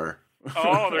did more.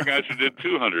 Oh, there are guys who did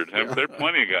 200. There are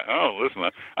plenty of guys. Oh, listen,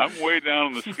 I'm way down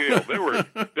on the scale.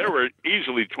 There were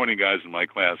easily 20 guys in my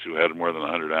class who had more than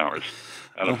 100 hours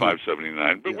out of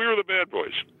 579. But we were the bad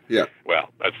boys. Yeah.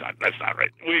 Well, that's not right.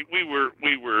 We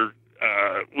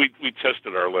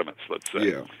tested our limits. Let's say.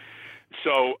 Yeah.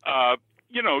 So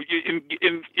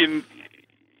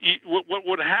what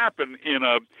would happen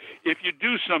if you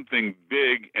do something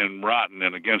big and rotten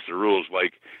and against the rules,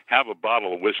 like have a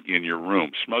bottle of whiskey in your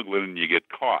room, smuggle it, and you get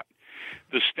caught?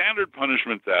 The standard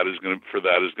punishment is going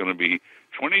to be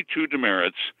 22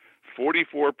 demerits,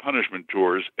 44 punishment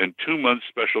tours, and 2 months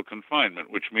special confinement,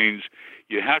 which means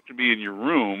you have to be in your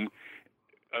room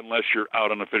unless you're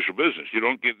out on official business. You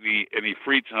don't get any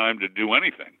free time to do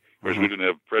anything. Of course, we didn't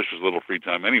have precious little free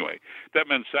time anyway. That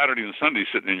meant Saturday and Sunday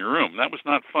sitting in your room. That was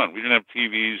not fun. We didn't have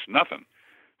TVs, nothing.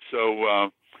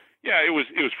 So, it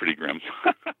was pretty grim.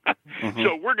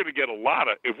 So we're going to get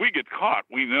if we get caught,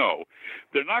 we know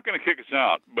they're not going to kick us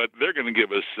out, but they're going to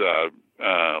give us a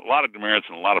lot of demerits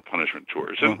and a lot of punishment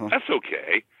tours. And that's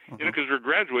okay, because we're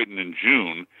graduating in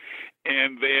June,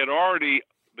 and they had already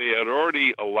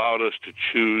allowed us to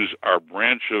choose our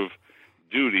branch of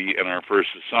duty and our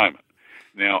first assignment.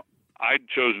 Now, I'd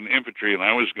chosen infantry, and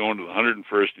I was going to the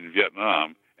 101st in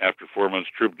Vietnam after 4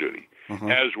 months troop duty,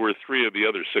 as were 3 of the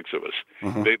other 6 of us.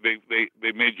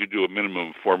 They made you do a minimum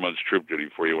of 4 months troop duty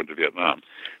before you went to Vietnam.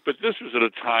 But this was at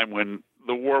a time when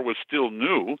the war was still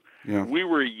new. Yeah. We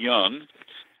were young,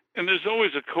 and there's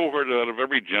always a cohort out of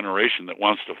every generation that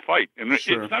wants to fight. And it's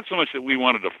not so much that we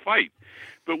wanted to fight,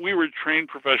 but we were trained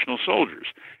professional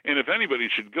soldiers. And if anybody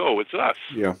should go, it's us.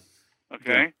 Yeah.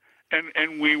 Okay? Yeah.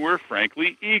 And we were,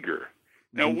 frankly, eager.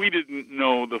 Now, we didn't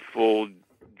know the full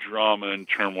drama and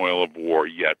turmoil of war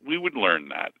yet. We would learn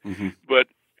that. But,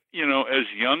 as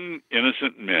young,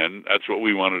 innocent men, that's what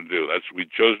we wanted to do.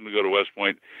 We'd chosen to go to West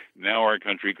Point. Now our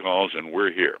country calls, and we're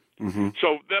here.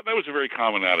 So that was a very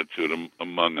common attitude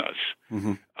among us.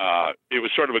 It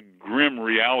was sort of a grim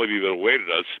reality that awaited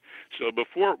us. So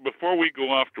before we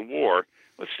go off to war,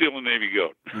 let's steal a Navy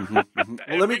goat. Well,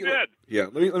 let me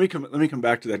come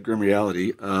back to that grim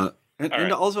reality.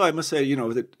 And also, I must say,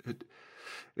 that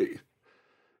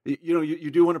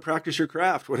you do want to practice your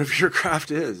craft, whatever your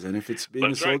craft is, and if it's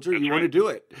being a soldier, you want to do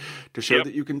it to show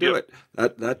that you can do it.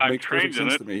 That makes perfect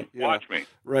sense to me. Yeah. Watch me.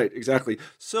 Right, exactly.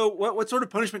 So, what sort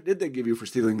of punishment did they give you for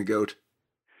stealing the goat?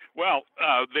 Well,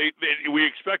 we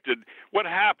expected. What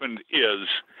happened is,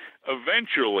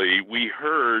 eventually, we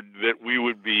heard that we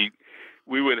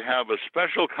would have a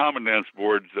special commandant's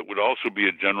board that would also be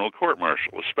a general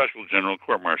court-martial, a special general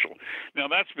court-martial. Now,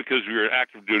 that's because we were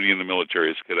active duty in the military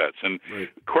as cadets, and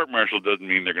court-martial doesn't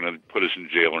mean they're going to put us in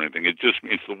jail or anything. It's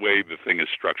the way the thing is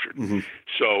structured.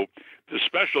 So the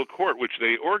special court, which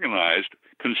they organized,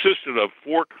 consisted of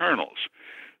 4 colonels.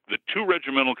 The 2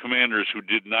 regimental commanders who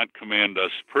did not command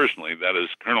us personally, that is,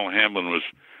 Colonel Hamlin was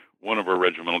one of our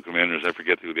regimental commanders. I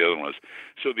forget who the other one was.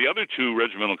 So the other 2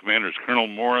 regimental commanders, Colonel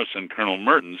Morris and Colonel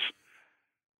Mertens,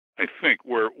 I think,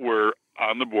 were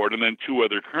on the board, and then 2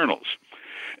 other colonels.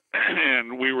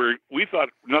 and we thought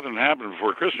nothing happened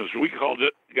before Christmas. We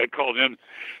got called in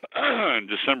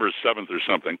December 7th or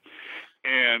something,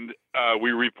 and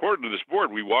we reported to this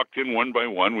board. We walked in one by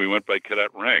one. We went by cadet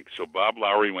rank. So Bob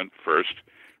Lowry went first,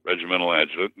 regimental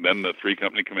adjutant. Then the three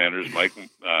company commanders, Mike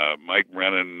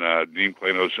Brennan, Dean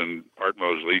Klanos, and Art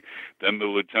Mosley. Then the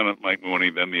lieutenant, Mike Mooney.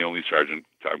 Then the only sergeant,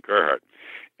 Tom Carhart.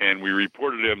 And we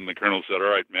reported in. And the colonel said, "All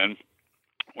right, men,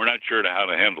 we're not sure how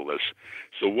to handle this.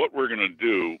 So what we're going to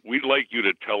do, we'd like you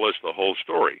to tell us the whole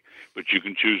story, but you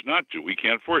can choose not to. We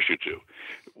can't force you to.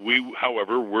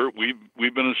 However,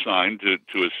 we've been assigned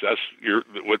to assess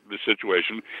the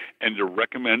situation and to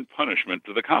recommend punishment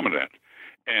to the commandant.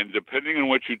 And depending on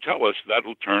what you tell us,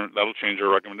 that'll change our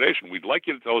recommendation. We'd like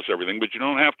you to tell us everything, but you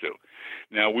don't have to.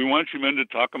 Now, we want you men to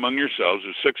talk among yourselves.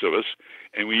 There's 6 of us,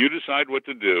 and when you decide what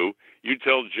to do, you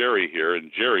tell Jerry here,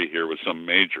 and Jerry here was some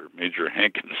Major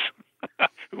Hankins,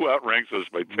 who outranks us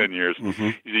by 10 years.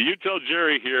 Mm-hmm. You tell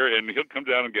Jerry here, and he'll come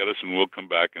down and get us, and we'll come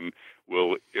back, and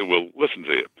we'll listen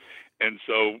to you." And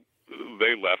so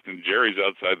they left, and Jerry's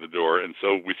outside the door, and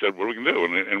so we said, "What are we going to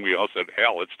do?" And we all said,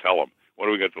 "Hell, let's tell him. What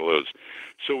do we got to lose?"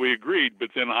 So we agreed,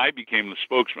 but then I became the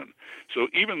spokesman. So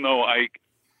even though I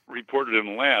reported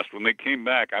in last, when they came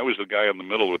back, I was the guy in the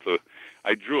middle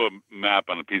I drew a map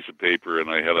on a piece of paper, and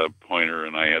I had a pointer,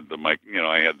 and I had the mic,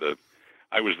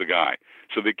 I was the guy.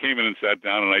 So they came in and sat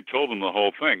down, and I told them the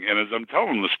whole thing. And as I'm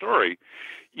telling them the story,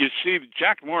 you see,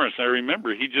 Jack Morris, I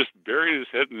remember, he just buried his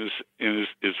head in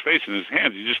his face in his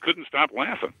hands. He just couldn't stop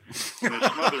laughing. And they're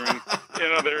smothering,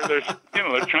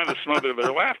 they're trying to smother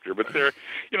their laughter, but they're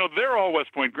all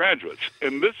West Point graduates.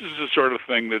 And this is the sort of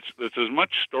thing that's as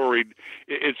much storied.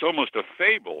 It's almost a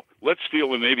fable. Let's steal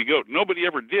the Navy goat. Nobody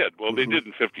ever did. Well, they did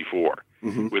in 54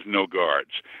 with no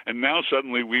guards. And now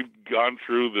suddenly we've gone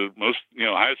through the most,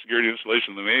 highest security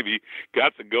installation in the Navy,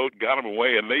 got the goat, got him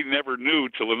away, and they never knew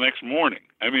till the next morning.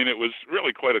 I mean, it was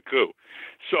really quite a coup.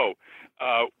 So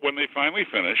when they finally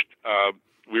finished,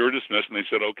 we were dismissed, and they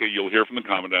said, "Okay, you'll hear from the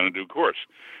commandant in due course."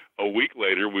 A week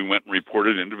later, we went and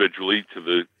reported individually to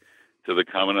the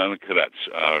commandant of cadets,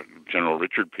 General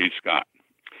Richard P. Scott.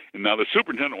 And now the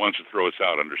superintendent wants to throw us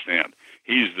out, understand.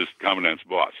 He's the commandant's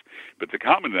boss. But the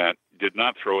commandant did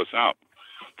not throw us out.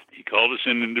 He called us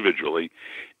in individually,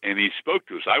 and he spoke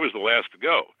to us. I was the last to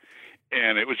go.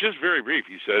 And it was just very brief.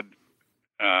 He said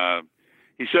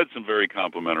some very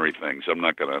complimentary things. I'm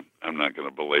not gonna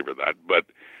belabor that, but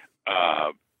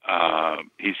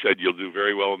he said, "You'll do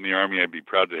very well in the Army. I'd be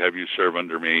proud to have you serve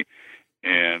under me."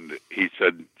 And he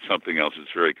said something else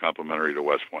that's very complimentary to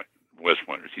West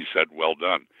Pointers. He said, "Well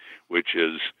done," which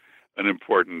is an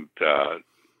important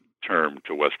term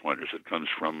to West Pointers. It comes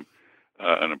from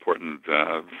an important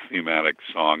thematic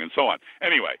song and so on.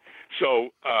 Anyway,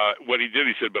 so what he did,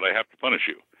 he said, "But I have to punish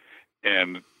you."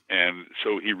 And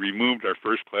so he removed our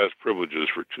first-class privileges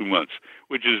for 2 months,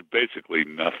 which is basically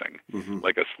nothing,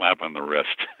 like a slap on the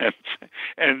wrist.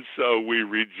 And so we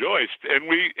rejoiced, and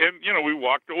we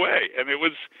walked away, and it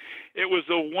was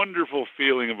a wonderful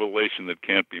feeling of elation that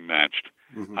can't be matched,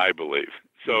 I believe.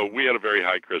 So we had a very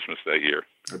high Christmas that year.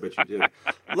 I bet you did.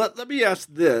 Let me ask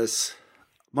this.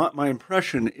 My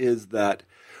impression is that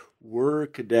were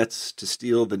cadets to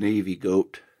steal the Navy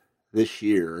goat this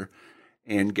year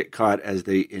and get caught, as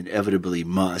they inevitably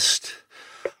must,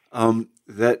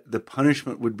 that the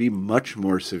punishment would be much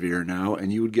more severe now,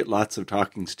 and you would get lots of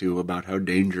talkings to about how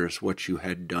dangerous what you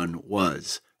had done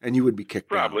was, and you would be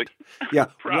kicked out. Probably. Yeah.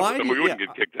 Probably. We wouldn't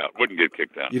get kicked out. Wouldn't get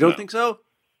kicked out. You don't think so?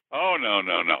 Oh, no.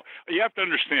 You have to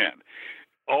understand,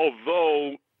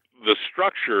 although the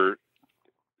structure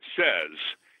says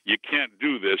you can't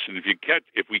do this, and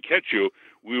if we catch you,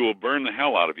 we will burn the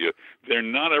hell out of you, they're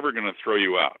not ever going to throw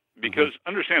you out. Because,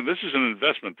 understand, this is an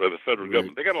investment by the federal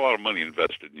government. They got a lot of money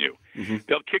invested in you.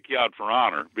 They'll kick you out for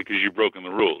honor because you've broken the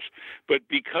rules. But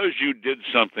because you did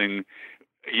something,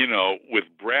 with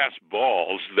brass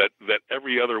balls that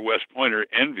every other West Pointer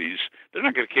envies, they're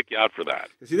not going to kick you out for that.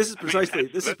 See, this is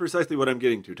precisely what I'm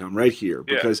getting to, Tom, right here.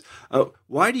 Because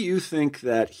why do you think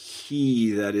that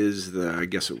I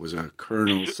guess it was a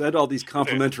colonel, said all these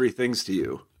complimentary things to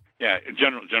you? Yeah,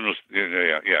 General.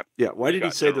 Yeah, why did he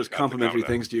say those complimentary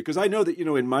things to you? Because I know that,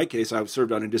 in my case, I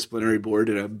served on a disciplinary board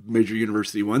at a major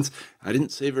university once. I didn't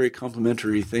say very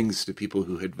complimentary things to people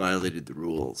who had violated the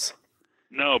rules.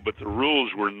 No, but the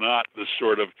rules were not the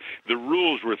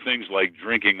rules were things like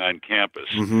drinking on campus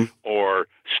or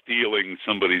stealing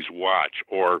somebody's watch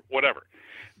or whatever.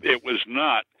 It was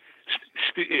not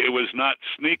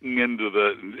sneaking into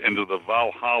the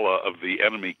Valhalla of the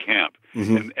enemy camp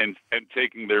and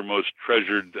taking their most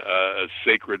treasured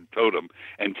sacred totem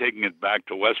and taking it back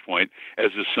to West Point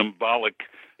as a symbolic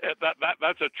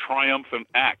that's a triumphant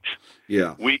act.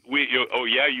 Yeah.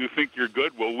 You think you're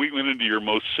good? Well, we went into your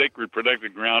most sacred,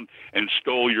 protected ground and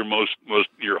stole your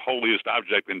your holiest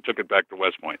object and took it back to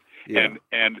West Point. Yeah.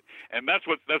 And that's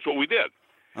what we did.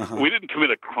 Uh-huh. We didn't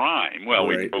commit a crime. Well,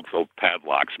 we Right. broke the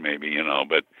padlocks, maybe,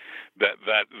 but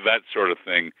that sort of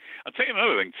thing. I'll tell you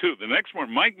another thing too. The next one,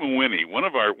 Mike Mawhinney, one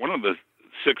of the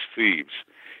 6 thieves.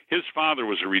 His father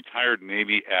was a retired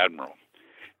Navy admiral,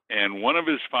 and one of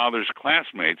his father's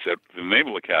classmates at the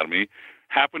Naval Academy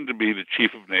happened to be the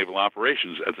chief of naval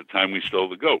operations at the time we stole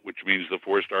the goat, which means the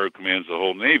 4-star who commands the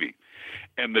whole Navy.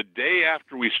 And the day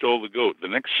after we stole the goat, the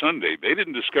next Sunday, they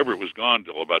didn't discover it was gone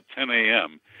till about 10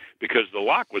 a.m. because the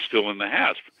lock was still in the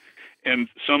hasp. And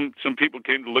some people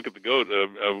came to look at the goat,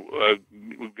 a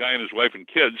guy and his wife and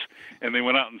kids, and they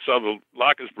went out and saw the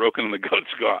lock is broken and the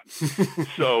goat's gone.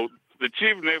 So the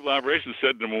chief of naval operations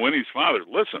said to Mawhinney's father,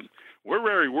 listen, we're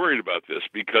very worried about this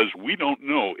because we don't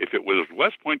know if it was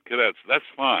West Point cadets. That's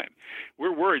fine.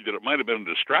 We're worried that it might have been a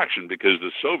distraction because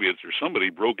the Soviets or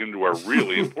somebody broke into our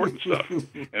really important stuff,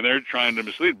 and they're trying to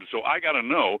mislead them. So I got to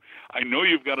know. I know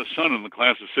you've got a son in the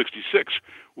class of '66.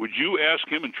 Would you ask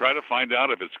him and try to find out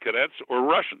if it's cadets or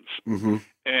Russians? Mm-hmm.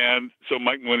 And so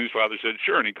Mike Mawhinney's father said,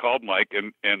 sure. And he called Mike,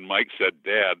 and Mike said,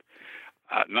 Dad,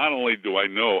 not only do I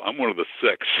know, I'm one of the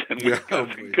 6, and we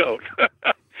got the goat.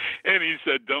 And he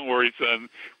said, don't worry, son,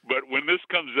 but when this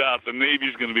comes out, the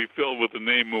Navy's going to be filled with the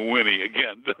name Mawhinney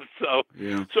again. So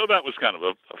that was kind of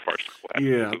a farcical act.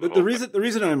 Yeah, but the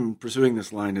reason I'm pursuing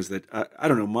this line is that, I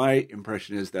don't know, my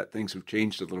impression is that things have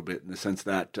changed a little bit in the sense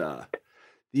that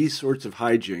these sorts of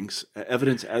hijinks,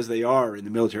 evidence as they are in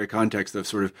the military context of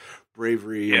sort of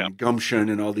bravery and gumption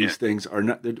and all these things, are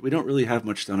not. We don't really have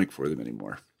much stomach for them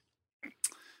anymore.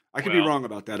 I could be wrong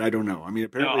about that. I don't know. I mean,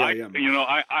 apparently I am.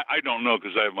 I don't know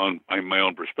because I have my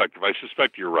own perspective. I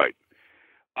suspect you're right.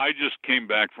 I just came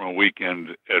back from a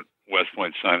weekend at West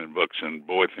Point signing books, and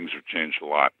boy, things have changed a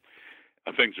lot.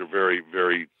 Things are very,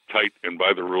 very tight and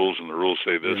by the rules, and the rules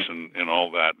say this and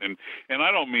all that. And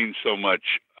I don't mean so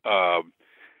much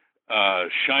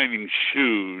shining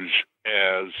shoes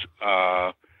as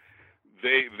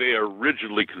they are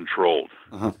rigidly controlled.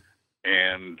 Uh-huh.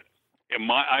 And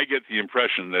I get the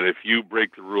impression that if you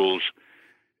break the rules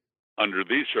under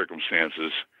these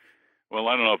circumstances, well,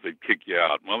 I don't know if they'd kick you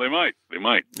out. Well, they might.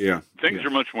 Yeah. Things are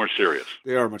much more serious.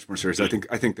 They are much more serious. I think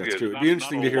that's true. It'd be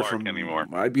interesting to hear from anymore.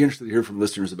 I'd be interested to hear from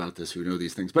listeners about this who know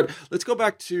these things. But let's go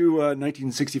back to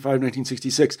 1965,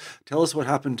 1966. Tell us what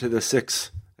happened to the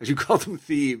 6, as you call them,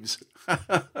 thieves.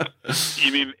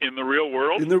 You mean in the real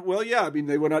world? I mean,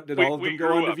 they went out. Did all of them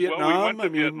go on to Vietnam? Well, we went to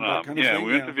Vietnam. That kind of thing?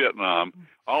 We went to Vietnam.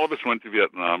 All of us went to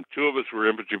Vietnam. 2 of us were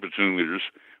infantry platoon leaders.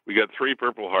 We got 3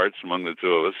 Purple Hearts among the 2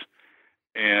 of us,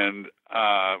 and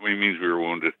it means we were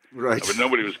wounded. Right. But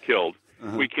nobody was killed.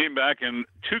 Uh-huh. We came back, and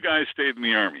 2 guys stayed in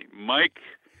the Army. Mike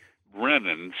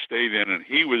Brennan stayed in, and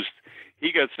he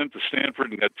got sent to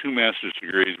Stanford and got 2 master's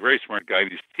degrees. Very smart guy.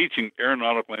 He's teaching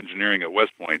aeronautical engineering at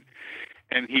West Point.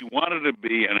 And he wanted to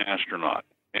be an astronaut.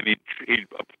 And he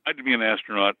applied to be an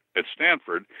astronaut at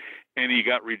Stanford, and he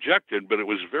got rejected, but it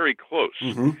was very close.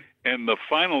 Mm-hmm. And the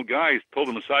final guy pulled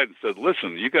him aside and said,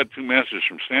 listen, you got 2 masters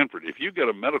from Stanford. If you get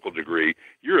a medical degree,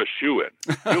 you're a shoo-in.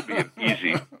 You'll be an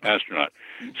easy astronaut.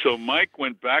 So Mike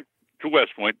went back to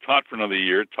West Point, taught for another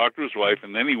year, talked to his wife,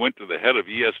 and then he went to the head of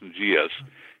ES and GS,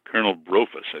 Colonel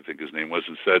Brofus, I think his name was,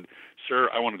 and said, sir,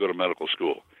 I want to go to medical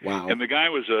school. Wow. And the guy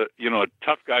was a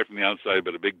tough guy from the outside,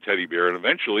 but a big teddy bear. And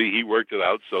eventually he worked it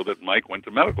out so that Mike went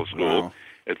to medical school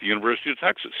at the University of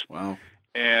Texas. Wow.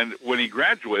 And when he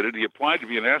graduated, he applied to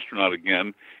be an astronaut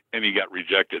again, and he got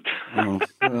rejected,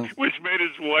 which made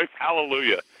his wife,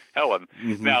 Helen.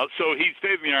 Mm-hmm. Now, so he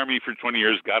stayed in the Army for 20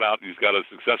 years, got out, and he's got a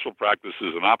successful practice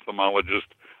as an ophthalmologist,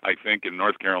 I think, in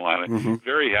North Carolina. Mm-hmm.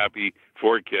 Very happy,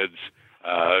 4 kids.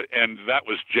 And that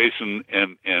was Jason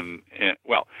and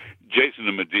Jason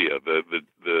and Medea,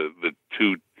 the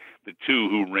two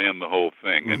who ran the whole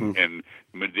thing, mm-hmm. and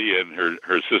Medea and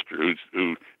her sister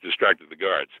who distracted the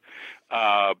guards.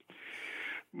 Let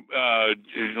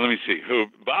me see.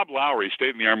 Bob Lowry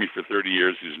stayed in the Army for 30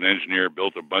 years. He's an engineer,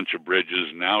 built a bunch of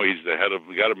bridges. Now he's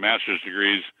he got a master's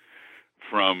degrees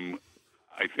from,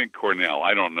 I think, Cornell.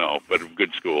 I don't know, but a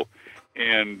good school.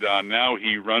 And now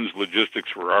he runs logistics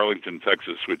for Arlington,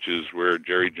 Texas, which is where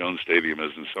Jerry Jones Stadium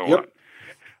is and so on.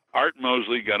 Art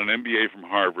Mosley got an MBA from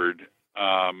Harvard,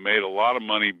 made a lot of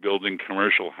money building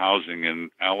commercial housing in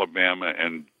Alabama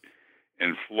and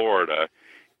in Florida.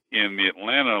 In the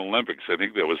Atlanta Olympics, I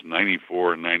think that was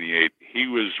 94 and 98, he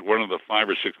was one of the 5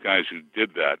 or 6 guys who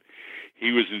did that.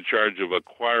 he was in charge of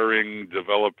acquiring,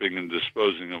 developing, and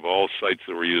disposing of all sites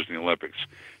that were used in the Olympics: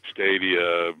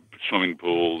 stadia, swimming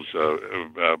pools,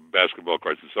 basketball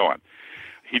courts, and so on.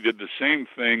 He did the same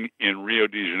thing in Rio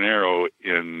de Janeiro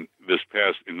in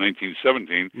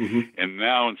 1917, and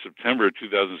now in September of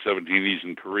 2017, he's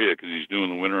in Korea because he's doing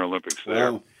the Winter Olympics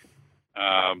there. Wow.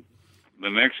 The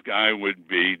next guy would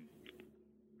be,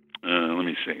 let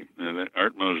me see,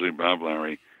 Art Mosley, Bob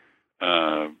Lowry,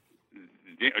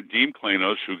 Dean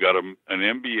Klanos, who got an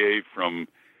MBA from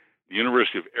the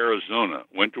University of Arizona,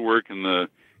 went to work in the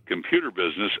computer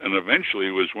business, and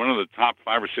eventually was one of the top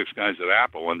 5 or 6 guys at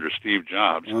Apple under Steve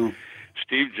Jobs. Oh.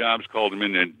 Steve Jobs called him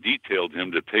in and detailed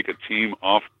him to take a team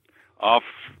off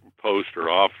post or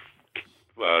off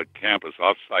campus,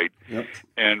 off site,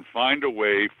 and find a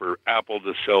way for Apple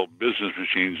to sell business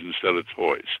machines instead of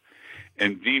toys.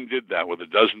 And Dean did that with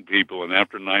 12 people, and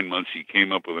after 9 months, he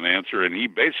came up with an answer, and he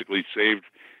basically saved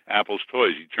Apple's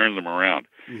toys. He turned them around.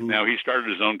 Now, he started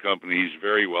his own company. He's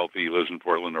very wealthy. He lives in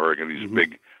Portland, Oregon. He's a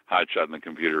big hotshot in the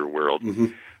computer world.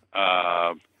 Dean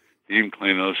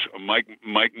Klanos, Mike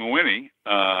Mawhinney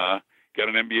got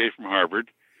an MBA from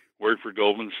Harvard, worked for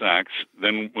Goldman Sachs,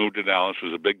 then moved to Dallas,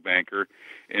 was a big banker,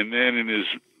 and then in his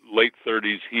late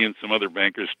 30s, he and some other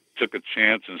bankers took a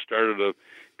chance and started a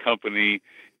company.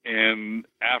 And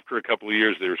after a couple of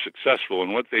years, they were successful.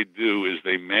 And what they do is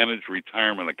they manage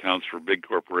retirement accounts for big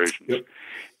corporations.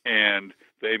 And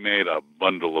they made a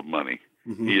bundle of money.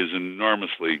 He is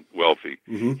enormously wealthy.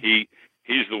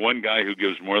 He's the one guy who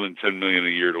gives more than $10 million a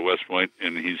year to West Point,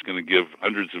 and he's going to give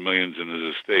hundreds of millions in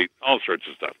his estate, all sorts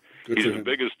of stuff. He's the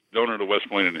biggest donor to West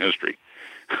Point in history.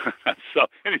 And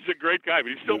he's a great guy, but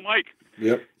he's still Mike.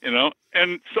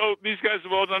 And so these guys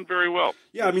have all done very well.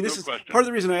 Yeah, I mean, this is part of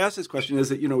the reason I asked this question is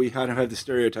that, we kind of have the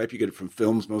stereotype, you get it from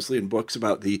films mostly and books,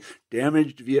 about the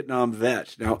damaged Vietnam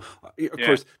vet. Now, of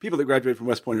course, people that graduate from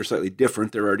West Point are slightly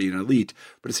different. They're already an elite.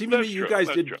 But it seems to me you guys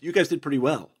did pretty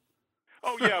well.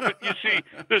 Oh, yeah, but you see,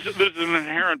 there's an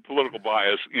inherent political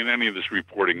bias in any of this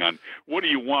reporting on what do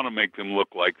you want to make them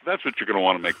look like. That's what you're going to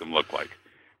want to make them look like.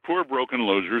 Poor, broken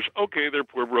losers. Okay, they're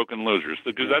poor, broken losers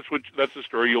because that's the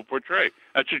story you'll portray.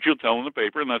 That's what you'll tell in the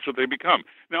paper, and that's what they become.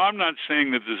 Now, I'm not saying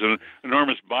that there's an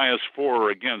enormous bias for or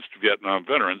against Vietnam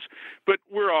veterans, but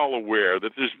we're all aware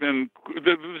that there's been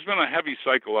a heavy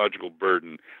psychological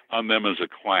burden on them as a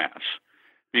class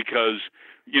because,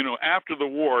 after the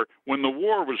war, when the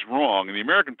war was wrong and the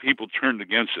American people turned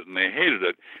against it and they hated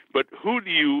it, but who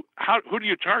do you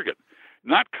target?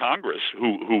 Not Congress,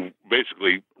 who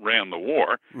basically ran the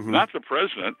war, not the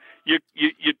president. You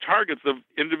target the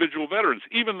individual veterans,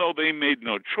 even though they made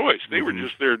no choice. They were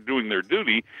just there doing their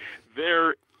duty.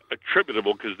 They're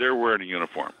attributable because they're wearing a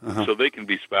uniform, so they can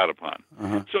be spat upon.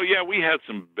 So, yeah, we had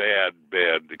some bad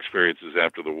experiences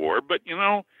after the war, but,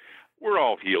 we're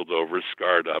all healed over,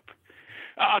 scarred up.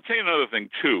 I'll tell you another thing,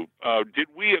 too. Did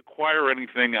we acquire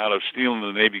anything out of stealing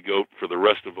the Navy goat for the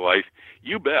rest of life?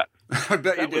 You bet. I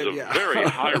bet you did, That was a very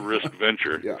high-risk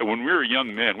venture. And when we were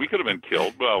young men, we could have been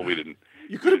killed. Well, we didn't.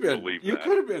 You could have been. You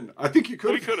could have been. I think you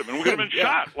could have. We could have been. We could have been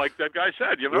shot, like that guy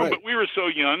said, Right. But we were so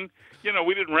young,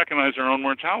 we didn't recognize our own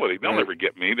mortality. They'll never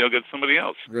get me. They'll get somebody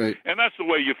else. Right. And that's the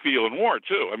way you feel in war,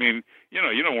 too. I mean, you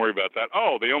don't worry about that.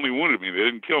 Oh, they only wounded me. They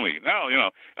didn't kill me. No,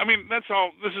 I mean, that's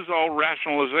all. This is all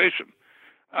rationalization.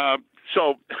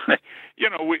 So,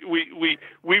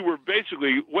 we were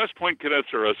basically, West Point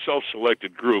cadets are a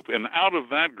self-selected group, and out of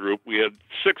that group, we had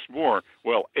 8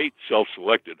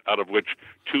 self-selected, out of which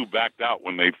 2 backed out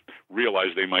when they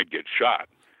realized they might get shot.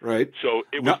 Right. So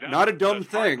it was not a dumb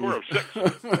thing. Of 6.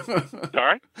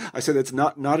 Sorry? I said it's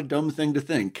not a dumb thing to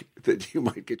think that you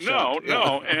might get shot.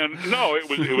 No, it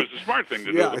was a smart thing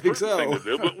to do. I think so. Thing to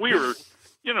do, but we were.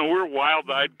 We're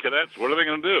wild-eyed cadets. What are they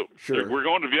going to do? Sure. We're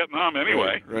going to Vietnam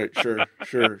anyway. Right.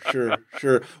 Sure.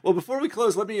 Well, before we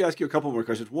close, let me ask you a couple more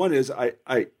questions. One is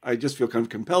I just feel kind of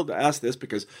compelled to ask this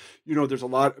because, there's a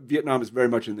lot. Vietnam is very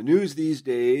much in the news these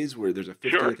days where there's a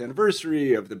 50th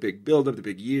anniversary of the big build-up, the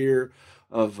big year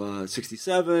of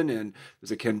 67, and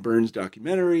there's a Ken Burns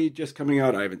documentary just coming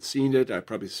out. I haven't seen it. I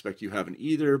probably suspect you haven't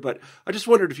either. But I just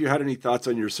wondered if you had any thoughts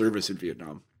on your service in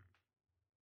Vietnam.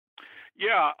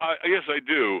 Yeah, yes, I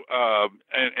do,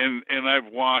 and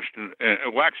I've waxed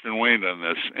and waned on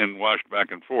this, and washed back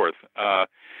and forth.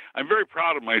 I'm very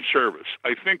proud of my service.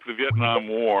 I think the Vietnam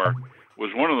War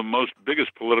was one of the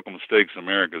biggest political mistakes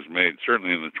America's made,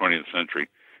 certainly in the 20th century,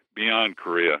 beyond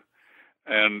Korea,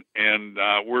 and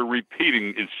we're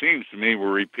repeating. It seems to me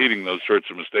we're repeating those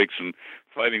sorts of mistakes and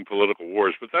fighting political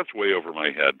wars, but that's way over my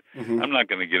head. I'm not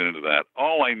going to get into that.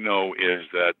 All I know is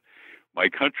that my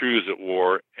country was at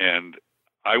war, and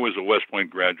I was a West Point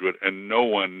graduate, and no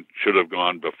one should have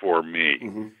gone before me.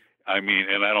 Mm-hmm. I mean,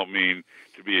 and I don't mean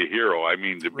to be a hero. I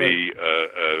mean to be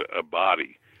a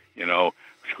body. You know,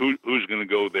 who's going to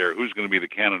go there? Who's going to be the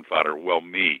cannon fodder? Well,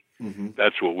 me. Mm-hmm.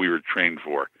 That's what we were trained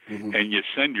for. Mm-hmm. And you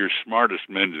send your smartest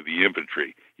men to the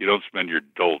infantry. You don't spend your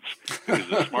dolts, because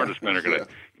the smartest men are going to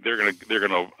they're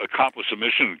going to accomplish a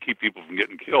mission and keep people from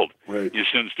getting killed. Right. You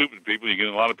send stupid people, you get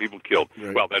a lot of people killed.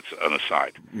 Right. Well, that's an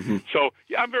aside. Mm-hmm. So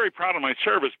yeah, I'm very proud of my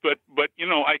service, but you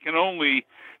know, I can only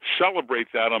celebrate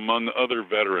that among other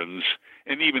veterans,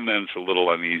 and even then it's a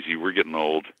little uneasy. We're getting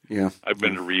old. Yeah. I've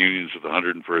been to reunions with the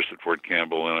 101st at Fort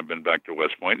Campbell, and I've been back to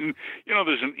West Point. And, you know,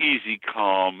 there's an easy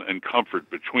calm and comfort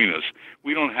between us.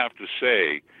 We don't have to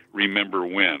say, remember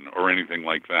when, or anything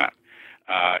like that.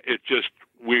 It just,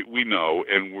 we know,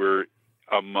 and we're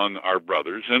among our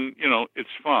brothers, and, you know, it's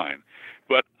fine.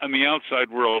 But in the outside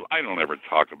world, I don't ever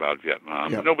talk about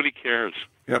Vietnam. Yep. Nobody cares.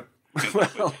 Yep.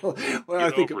 Well,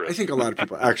 I think a lot of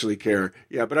people actually care.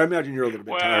 Yeah, but I imagine you're a little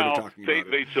bit tired of talking about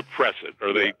it. They suppress it,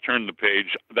 or they turn the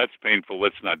page. That's painful.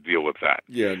 Let's not deal with that.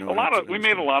 Yeah, no. We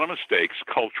made a lot of mistakes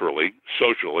culturally,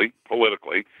 socially,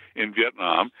 politically in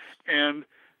Vietnam, and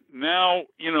now,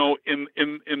 you know, in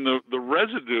the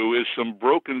residue is some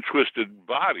broken, twisted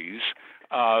bodies.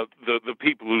 The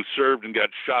people who served and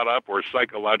got shot up or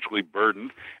psychologically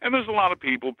burdened, and there's a lot of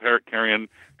people carrying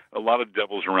a lot of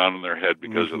devils around in their head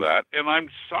because of that, and I'm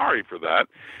sorry for that.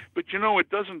 But, you know, it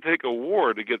doesn't take a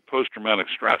war to get post-traumatic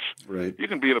stress. Right. You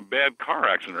can be in a bad car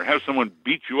accident or have someone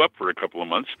beat you up for a couple of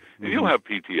months, and you'll have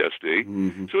PTSD.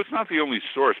 Mm-hmm. So it's not the only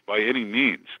source by any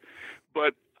means.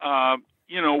 But,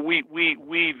 you know,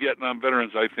 we Vietnam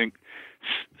veterans, I think,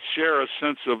 share a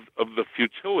sense of the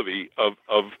futility of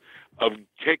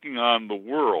taking on the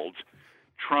world,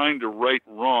 trying to right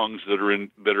wrongs that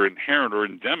are inherent or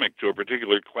endemic to a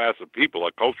particular class of people,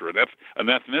 a culture, an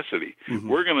ethnicity. Mm-hmm.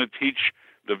 We're going to teach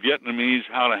the Vietnamese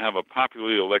how to have a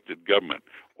popularly elected government,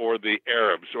 or the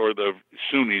Arabs, or the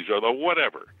Sunnis, or the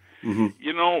whatever. Mm-hmm.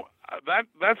 You know,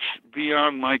 that's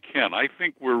beyond my ken. I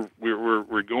think we're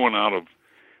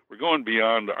going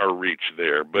beyond our reach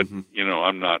there. But you know,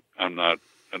 I'm not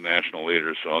a national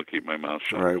leader, so I'll keep my mouth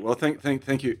shut. All right. Well,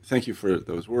 thank you for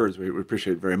those words. We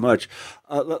appreciate it very much.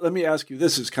 Let me ask you,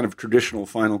 this is kind of a traditional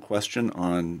final question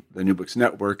on the New Books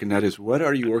Network, and that is, what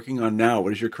are you working on now?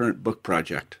 What is your current book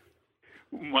project?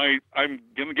 I'm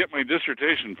going to get my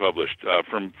dissertation published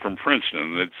from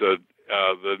Princeton. It's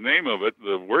the name of it,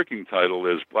 the working title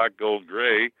is Black, Gold,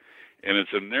 Gray, and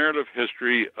it's a narrative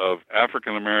history of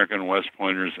African American West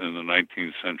Pointers in the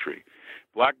 19th century.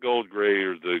 Black, gold, gray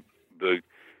are the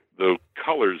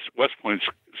colors, West Point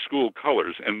school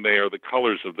colors, and they are the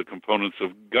colors of the components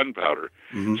of gunpowder.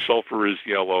 Mm-hmm. Sulfur is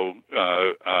yellow,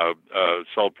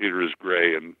 saltpeter is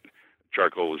gray, and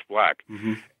charcoal is black.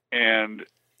 Mm-hmm. And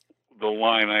the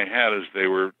line I had is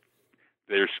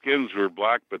their skins were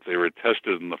black, but they were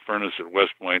tested in the furnace at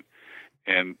West Point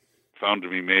and found to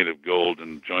be made of gold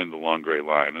and joined the long gray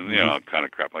line, and, you know, kind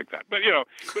of crap like that. But, you know,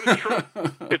 but it's true.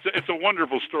 It's a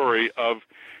wonderful story of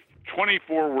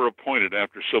 24 were appointed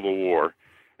after the Civil War.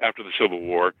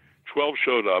 12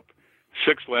 showed up.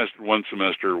 6 lasted 1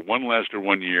 semester. 1 lasted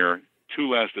 1 year. 2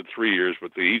 lasted 3 years,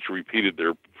 but they each repeated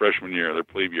their freshman year, their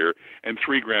plebe year, and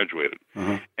 3 graduated.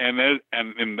 Uh-huh. And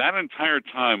in that entire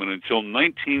time, and until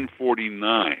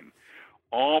 1949,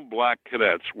 all black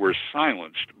cadets were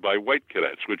silenced by white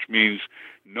cadets, which means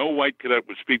no white cadet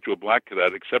would speak to a black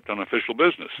cadet except on official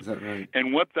business. Is that right?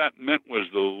 And what that meant was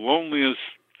the loneliest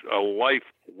life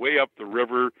way up the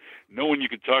river, no one you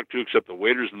could talk to except the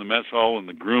waiters in the mess hall and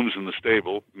the grooms in the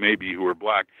stable, maybe, who were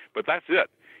black, but that's it.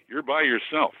 You're by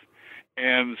yourself.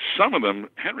 And some of them,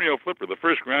 Henry O. Flipper, the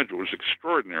first graduate, was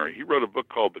extraordinary. He wrote a book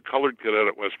called The Colored Cadet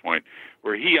at West Point,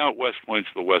 where he out-West Points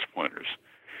the West Pointers.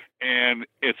 And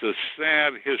it's a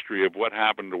sad history of what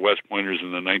happened to West Pointers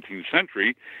in the 19th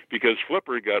century, because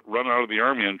Flipper got run out of the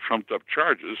Army on trumped-up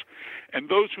charges, and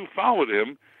those who followed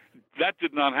him, that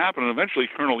did not happen. And eventually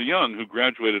Colonel Young, who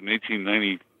graduated in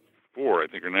 1894, I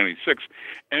think, or 96,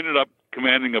 ended up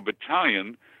commanding a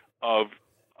battalion of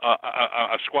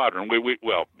a squadron. A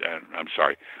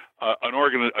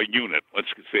unit. Let's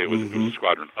say it was a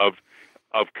squadron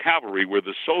of cavalry, where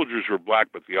the soldiers were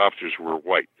black but the officers were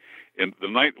white. In the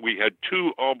night, we had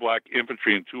 2 all-black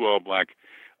infantry and 2 all-black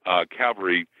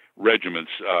cavalry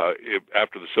regiments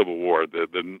after the Civil War.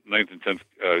 The 9th and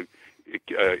 10th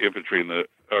infantry and the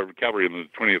cavalry and the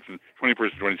 20th and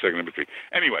 21st and 22nd infantry.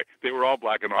 Anyway, they were all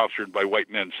black and officered by white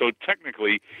men. So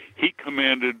technically, he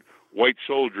commanded white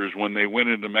soldiers when they went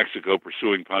into Mexico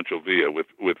pursuing Pancho Villa with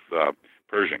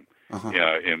Pershing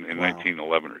in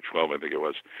 1911 or 12, I think it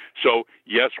was. So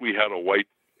yes, we had a white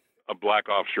a black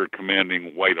officer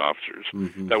commanding white officers.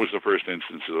 Mm-hmm. That was the first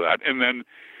instance of that. And then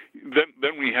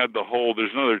we had the whole.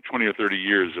 There's another 20 or 30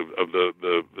 years of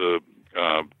the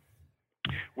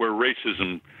where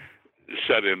racism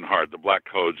set in hard, the black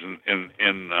codes and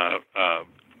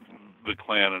the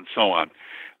Klan and so on.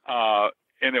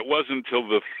 And it wasn't until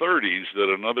the 30s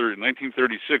that in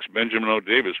 1936, Benjamin O.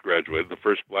 Davis graduated, the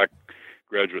first black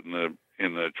graduate in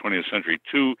the 20th century.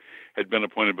 2 had been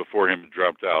appointed before him and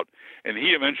dropped out. And he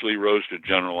eventually rose to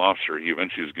general officer. He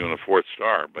eventually was given a 4th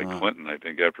star by Clinton, I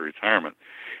think, after retirement.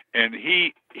 And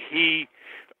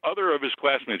other of his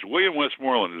classmates, William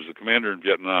Westmoreland, who's the commander in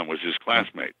Vietnam, was his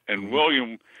classmate. And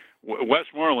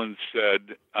Westmoreland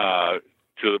said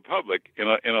to the public in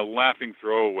a laughing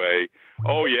throwaway,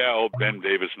 "Oh yeah, old Ben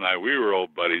Davis and I, we were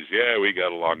old buddies. Yeah, we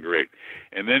got along great."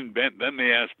 And then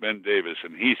they asked Ben Davis,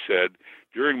 and he said,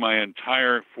 "During my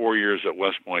entire 4 years at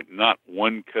West Point, not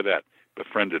one cadet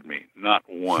befriended me, not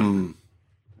one."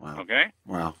 Wow. Okay?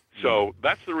 Wow. So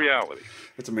that's the reality.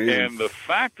 That's amazing. And the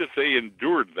fact that they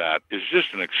endured that is just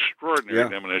an extraordinary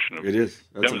demonstration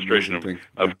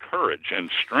of courage and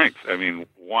strength. I mean,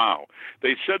 wow.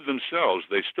 They said themselves,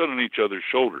 they stood on each other's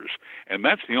shoulders, and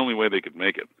that's the only way they could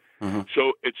make it. Uh-huh.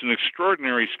 So it's an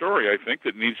extraordinary story, I think,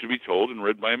 that needs to be told and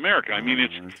read by America. I mean,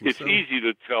 it's easy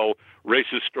to tell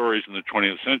racist stories in the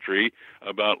 20th century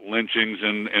about lynchings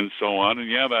and so on, and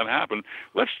yeah, that happened.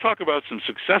 Let's talk about some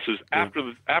successes after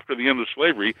the end of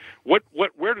slavery.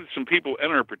 Where did some people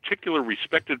enter a particular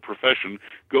respected profession,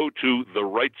 go to the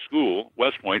right school,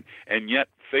 West Point, and yet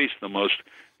face the most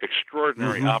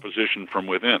extraordinary opposition from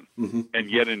within,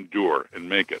 and yet endure and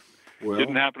make it? Well,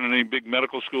 didn't happen in any big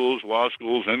medical schools, law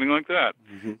schools, anything like that,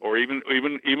 or even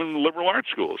liberal arts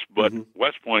schools. But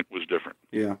West Point was different.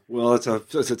 Yeah, well, it's a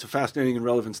fascinating and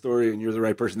relevant story, and you're the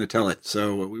right person to tell it.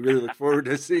 So we really look forward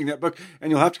to seeing that book. And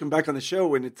you'll have to come back on the show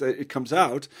when it comes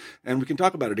out, and we can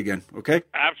talk about it again. Okay?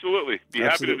 Absolutely. Be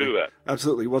happy to do that.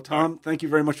 Absolutely. Well, Tom, thank you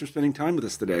very much for spending time with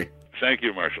us today. Thank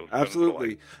you, Marshall.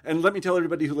 Absolutely. And let me tell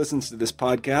everybody who listens to this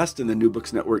podcast and the New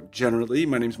Books Network generally,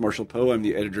 my name is Marshall Poe. I'm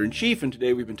the editor-in-chief, and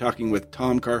today we've been talking with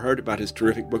Tom Carhart about his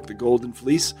terrific book, The Golden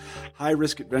Fleece,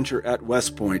 High-Risk Adventure at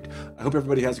West Point. I hope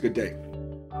everybody has a good day.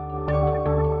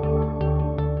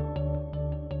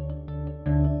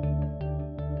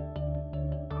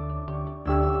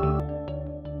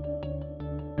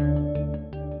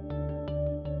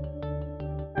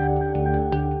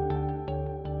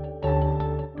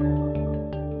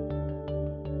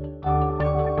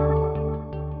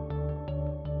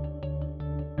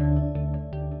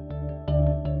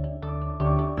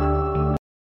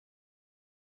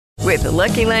 With the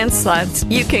Lucky Land Slots,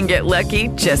 you can get lucky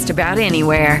just about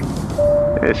anywhere.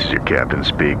 This is your captain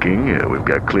speaking. We've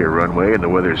got clear runway and the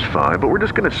weather's fine, but we're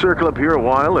just going to circle up here a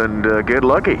while and get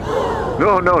lucky.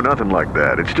 No, nothing like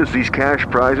that. It's just these cash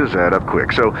prizes add up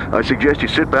quick. So I suggest you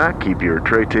sit back, keep your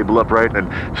tray table upright, and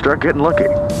start getting lucky.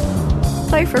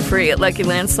 Play for free at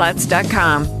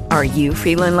LuckyLandSlots.com. Are you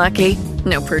feeling lucky?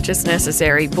 No purchase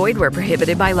necessary. Void where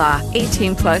prohibited by law.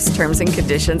 18+ terms and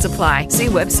conditions apply. See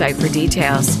website for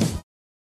details.